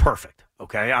going to be perfect,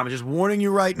 okay, I'm just warning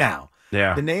you right now.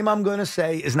 Yeah. The name I'm going to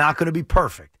say is not going to be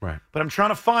perfect. Right. But I'm trying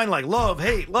to find like love,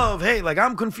 hate. Like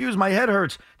I'm confused. My head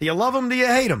hurts. Do you love him? Do you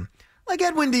hate him? Like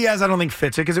Edwin Diaz, I don't think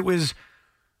fits it because it was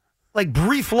like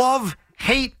brief love,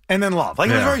 hate, and then love. Like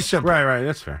it was very simple. Right.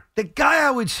 That's fair. The guy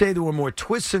I would say there were more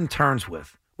twists and turns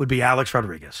with would be Alex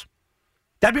Rodriguez.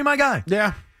 That'd be my guy.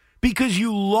 Yeah. Because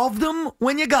you loved him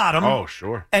when you got him. Oh,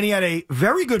 sure. And he had a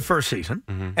very good first season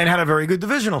and had a very good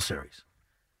divisional series.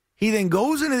 He then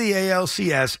goes into the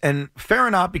ALCS, and fair or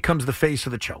not, becomes the face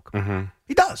of the choke.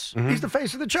 He does. He's the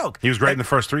face of the choke. He was great in the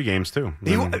first 3 games, too.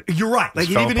 You're right. Like,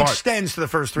 it even extends to the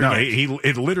first 3 games.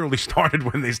 It literally started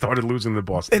when they started losing to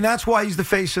Boston. And that's why he's the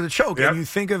face of the choke. Yep. And you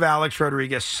think of Alex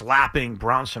Rodriguez slapping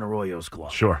Bronson Arroyo's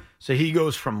glove. Sure. So he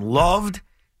goes from loved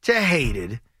to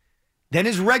hated. Then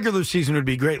his regular season would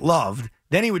be great, loved.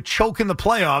 Then he would choke in the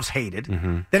playoffs, hated.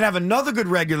 Then have another good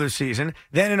regular season.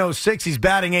 Then in 2006, he's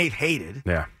batting 8th, hated.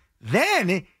 Yeah.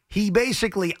 Then he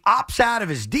basically opts out of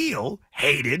his deal,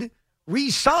 hated,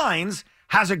 re-signs,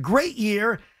 has a great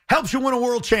year, helps you win a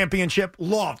world championship,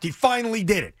 loved. He finally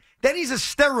did it. Then he's a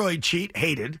steroid cheat,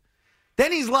 hated.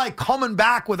 Then he's like coming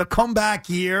back with a comeback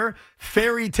year,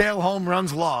 fairy tale home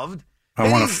runs, loved.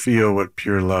 I want to feel what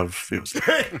pure love feels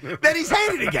like. Then he's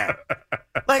hated again.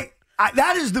 Like,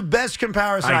 that is the best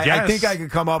comparison I think I could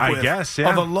come up with.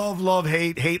 Of a love,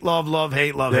 hate, hate, love,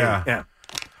 hate, love, hate. Yeah.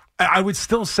 I would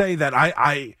still say that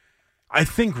I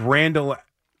think Randall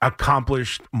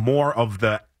accomplished more of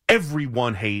the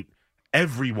everyone hate,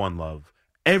 everyone love,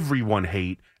 everyone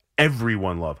hate,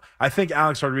 everyone love. I think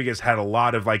Alex Rodriguez had a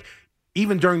lot of, like,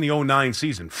 even during the 2009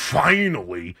 season,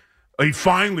 he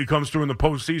finally comes through in the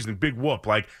postseason, big whoop.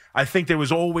 Like, I think there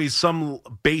was always some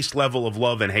base level of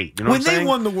love and hate. You know when what I'm saying? They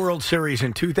won the World Series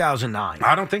in 2009.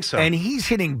 I don't think so. And he's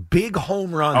hitting big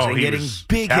home runs and getting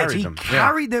big hits. He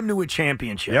carried them to a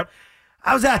championship. Yep.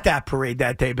 I was at that parade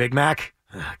that day, Big Mac.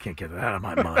 I can't get that out of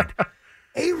my mind.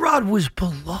 A-Rod was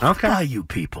beloved by you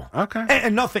people. Okay.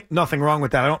 And nothing wrong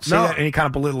with that. I don't say that in any kind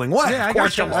of belittling way. Yeah, of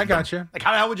course I got you. Like,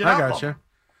 how the hell would you not love him?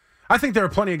 I think there are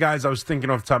plenty of guys I was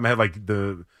thinking off the top of my head, like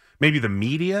maybe the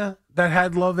media that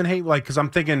had love and hate. Like, because I'm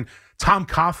thinking Tom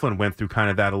Coughlin went through kind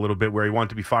of that a little bit, where he wanted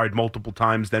to be fired multiple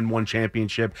times, then won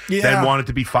championship, then wanted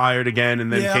to be fired again,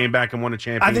 and then came back and won a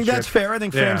championship. I think that's fair. I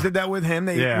think fans did that with him.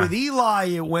 With Eli,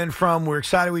 it went from we're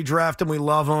excited we draft him, we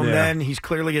love him, then he's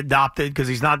clearly adopted because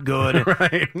he's not good.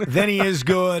 Right. Then he is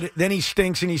good. Then he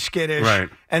stinks and he's skittish. Right.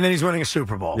 And then he's winning a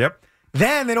Super Bowl. Yep.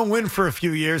 Then they don't win for a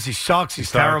few years. He sucks. He's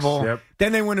terrible. Yep.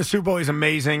 Then they win a Super Bowl. He's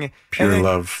amazing. Pure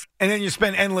love. And then you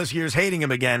spend endless years hating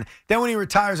him again. Then when he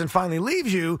retires and finally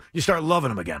leaves you, you start loving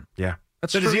him again. Yeah.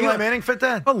 So does Eli Manning fit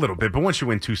that? A little bit, but once you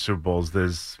win 2 Super Bowls,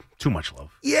 there's too much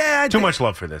love. Yeah. Too much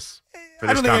love for this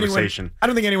conversation. I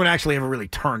don't think anyone actually ever really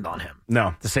turned on him.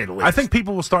 No. To say the least. I think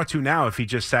people will start to now if he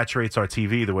just saturates our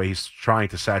TV the way he's trying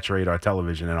to saturate our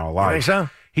television and our lives. You think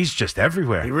so? He's just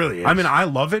everywhere. He really is. I mean, I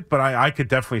love it, but I could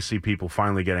definitely see people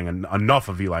finally getting enough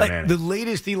of Eli Manning. The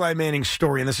latest Eli Manning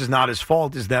story, and this is not his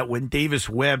fault, is that when Davis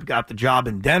Webb got the job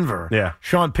in Denver,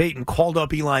 Sean Payton called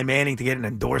up Eli Manning to get an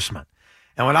endorsement.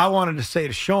 And what I wanted to say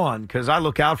to Sean, because I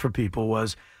look out for people,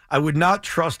 was I would not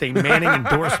trust a Manning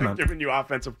endorsement. Giving you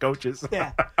offensive coaches.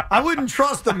 Yeah. I wouldn't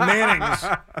trust the Mannings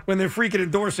when they're freaking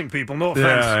endorsing people. No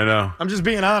offense. Yeah, I know. I'm just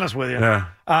being honest with you.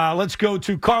 Yeah. Let's go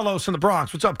to Carlos in the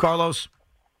Bronx. What's up, Carlos?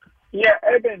 Yeah,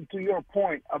 Evan, to your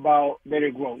point about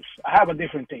Derrick Rose, I have a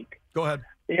different take. Go ahead.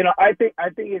 You know, I think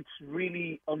it's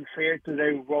really unfair to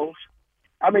Derrick Rose.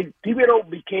 I mean, Thibodeau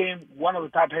became one of the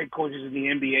top head coaches in the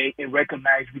NBA and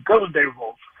recognized because of Derrick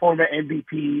Rose, former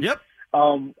MVP. Yep.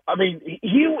 I mean,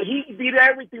 he did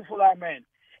everything for that man,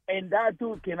 and that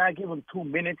dude cannot give him 2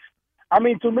 minutes. I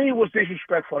mean, to me, it was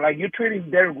disrespectful. Like, you're treating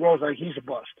Derrick Rose like he's a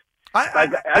bust.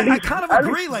 I kind of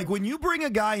agree. Like, when you bring a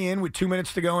guy in with 2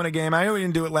 minutes to go in a game, I know he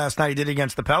didn't do it last night. He did it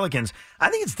against the Pelicans. I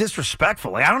think it's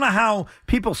disrespectful. Like, I don't know how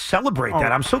people celebrate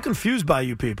that. I'm so confused by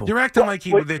you people. You're acting like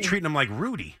they're treating him like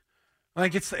Rudy.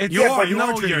 Like it's you are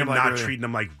treating him like Rudy. Treating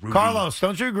him like Rudy. Carlos,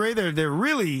 don't you agree? They're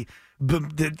really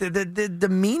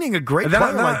demeaning a great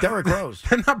player like Derrick Rose.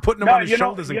 They're not putting him on his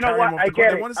shoulders and carrying him off the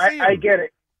court. They want to see him. I get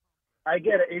it.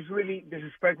 It's really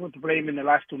disrespectful to play him in the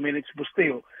last 2 minutes, but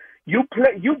still, you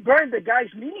burn the guy's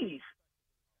knees.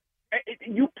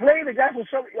 You play the guy for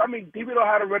I mean, Thibodeau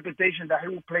had a reputation that he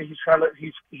would play his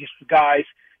guys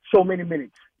so many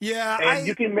minutes. Yeah, and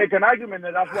you can make an argument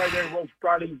that that's why they're both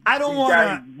starting. I don't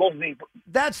want to.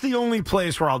 That's the only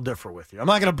place where I'll differ with you. I'm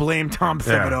not going to blame Tom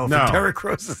Thibodeau for Derrick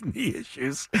Rose's knee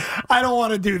issues. I don't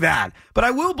want to do that. But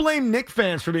I will blame Knick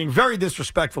fans for being very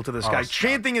disrespectful to this guy,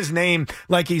 chanting his name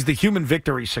like he's the human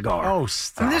victory cigar. Oh,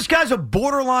 stop. I mean, this guy's a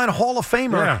borderline Hall of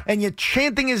Famer, and you're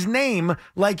chanting his name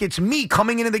like it's me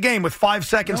coming into the game with 5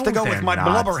 seconds to go with my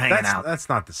blubber hanging out. That's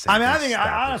not the same. I mean,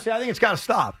 honestly, I think it's got to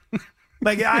stop.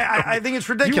 Like, I think it's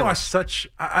ridiculous. You are such.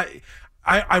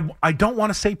 I don't want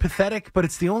to say pathetic, but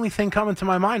it's the only thing coming to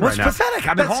my mind What's right now. pathetic?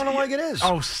 I've been calling it like it is.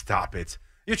 Oh, stop it!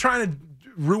 You're trying to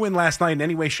ruin last night in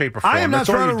any way, shape, or form. I am not That's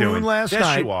all trying you're to ruin doing. last night.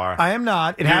 Yes, you are. I am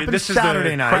not. It happened this Saturday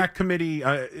is the night.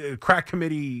 Crack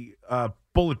committee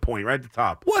bullet point right at the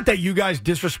top. What, that you guys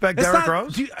disrespect Derrick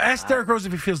Rose? Ask Derrick Rose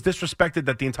if he feels disrespected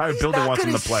that the entire building wants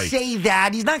him to play. He's not going to say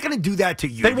that. He's not going to do that to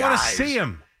you They guys. want to see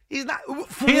him. He's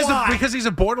not. Because he's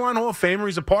a borderline Hall of Famer.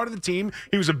 He's a part of the team.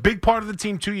 He was a big part of the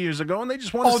team 2 years ago, and they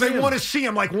just want to see him. Oh, they want to see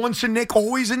him like once a Knick,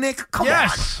 always a Knick? Come on.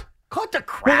 Cut the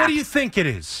crap. Well, what do you think it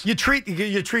is? You treat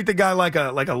the guy like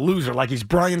a loser, like he's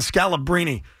Brian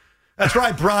Scalabrine. That's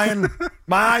right, Brian.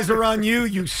 My eyes are on you,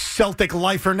 you Celtic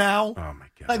lifer now. Oh, my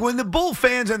God. Like when the Bull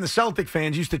fans and the Celtic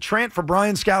fans used to chant for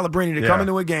Brian Scalabrine to come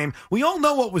into a game, we all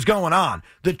know what was going on.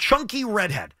 The chunky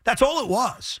redhead. That's all it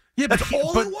was. Yeah, That's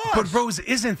all it was. But Rose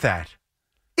isn't that.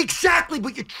 Exactly,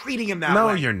 but you're treating him that way.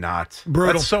 No, you're not.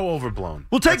 Brutal. That's so overblown.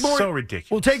 That's so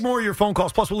ridiculous. We'll take more of your phone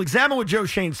calls. Plus, we'll examine what Joe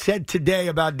Schoen said today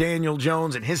about Daniel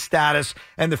Jones and his status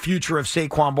and the future of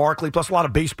Saquon Barkley, plus a lot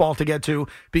of baseball to get to,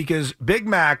 because Big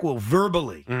Mac will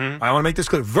verbally, I want to make this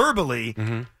clear, verbally,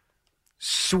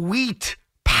 sweet,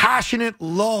 passionate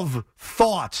love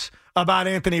thoughts about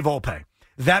Anthony Volpe.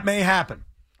 That may happen.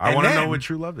 I want to know what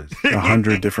true love is.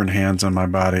 100 different hands on my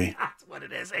body. That's what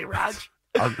it is, Raj.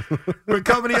 We're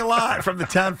coming to you live from the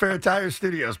Town Fair Tire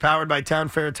Studios, powered by Town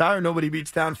Fair Tire. Nobody beats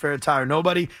Town Fair Tire.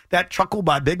 Nobody. That chuckle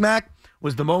by Big Mac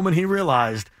was the moment he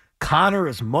realized Connor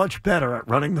is much better at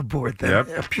running the board than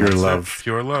him. Pure love.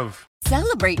 Pure love.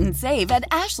 Celebrate and save at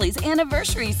Ashley's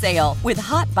Anniversary Sale. With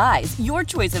Hot Buys, your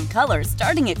choice of colors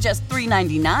starting at just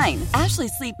 $3.99. Ashley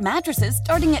Sleep mattresses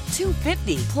starting at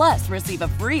 $2.50. Plus, receive a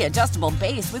free adjustable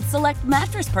base with select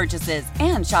mattress purchases.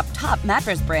 And shop top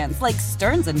mattress brands like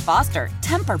Stearns & Foster,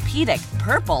 Tempur-Pedic,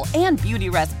 Purple, and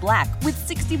Beautyrest Black with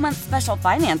 60-month special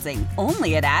financing.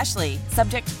 Only at Ashley.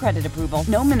 Subject to credit approval.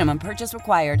 No minimum purchase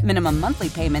required. Minimum monthly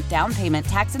payment, down payment,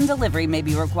 tax, and delivery may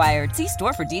be required. See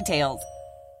store for details.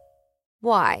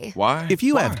 Why? If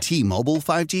you have T-Mobile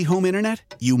 5G home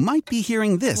internet, you might be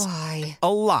hearing this Why?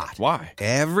 a lot. Why?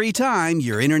 Every time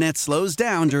your internet slows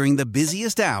down during the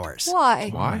busiest hours.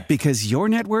 Why? Because your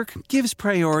network gives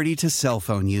priority to cell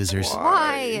phone users.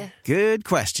 Why? Good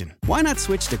question. Why not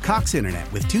switch to Cox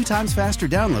Internet with 2 times faster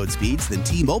download speeds than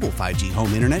T-Mobile 5G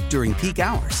home internet during peak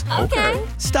hours? Okay.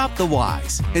 Stop the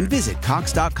whys and visit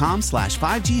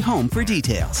cox.com/5G home for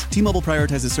details. T-Mobile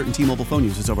prioritizes certain T-Mobile phone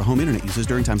users over home internet users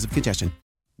during times of congestion.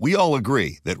 We all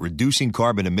agree that reducing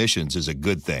carbon emissions is a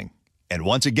good thing. And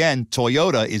once again,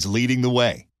 Toyota is leading the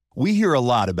way. We hear a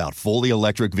lot about fully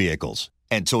electric vehicles,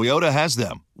 and Toyota has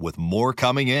them, with more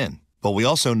coming in. But we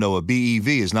also know a BEV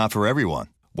is not for everyone,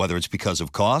 whether it's because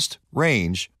of cost,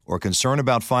 range, or concern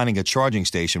about finding a charging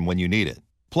station when you need it.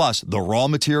 Plus, the raw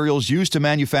materials used to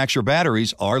manufacture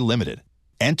batteries are limited.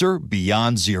 Enter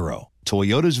Beyond Zero,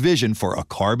 Toyota's vision for a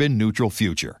carbon-neutral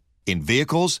future. In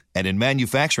vehicles and in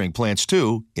manufacturing plants,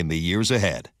 too, in the years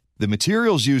ahead. The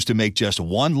materials used to make just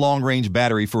one long-range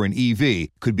battery for an EV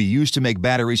could be used to make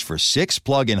batteries for 6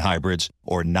 plug-in hybrids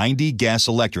or 90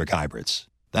 gas-electric hybrids.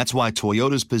 That's why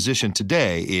Toyota's position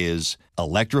today is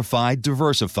electrified,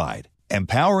 diversified,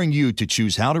 empowering you to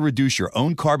choose how to reduce your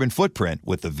own carbon footprint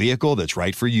with the vehicle that's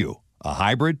right for you, a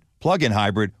hybrid, plug-in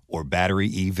hybrid, or battery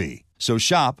EV. So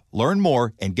shop, learn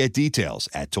more, and get details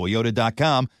at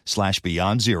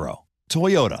toyota.com/beyond zero.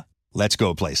 Toyota, let's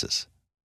go places.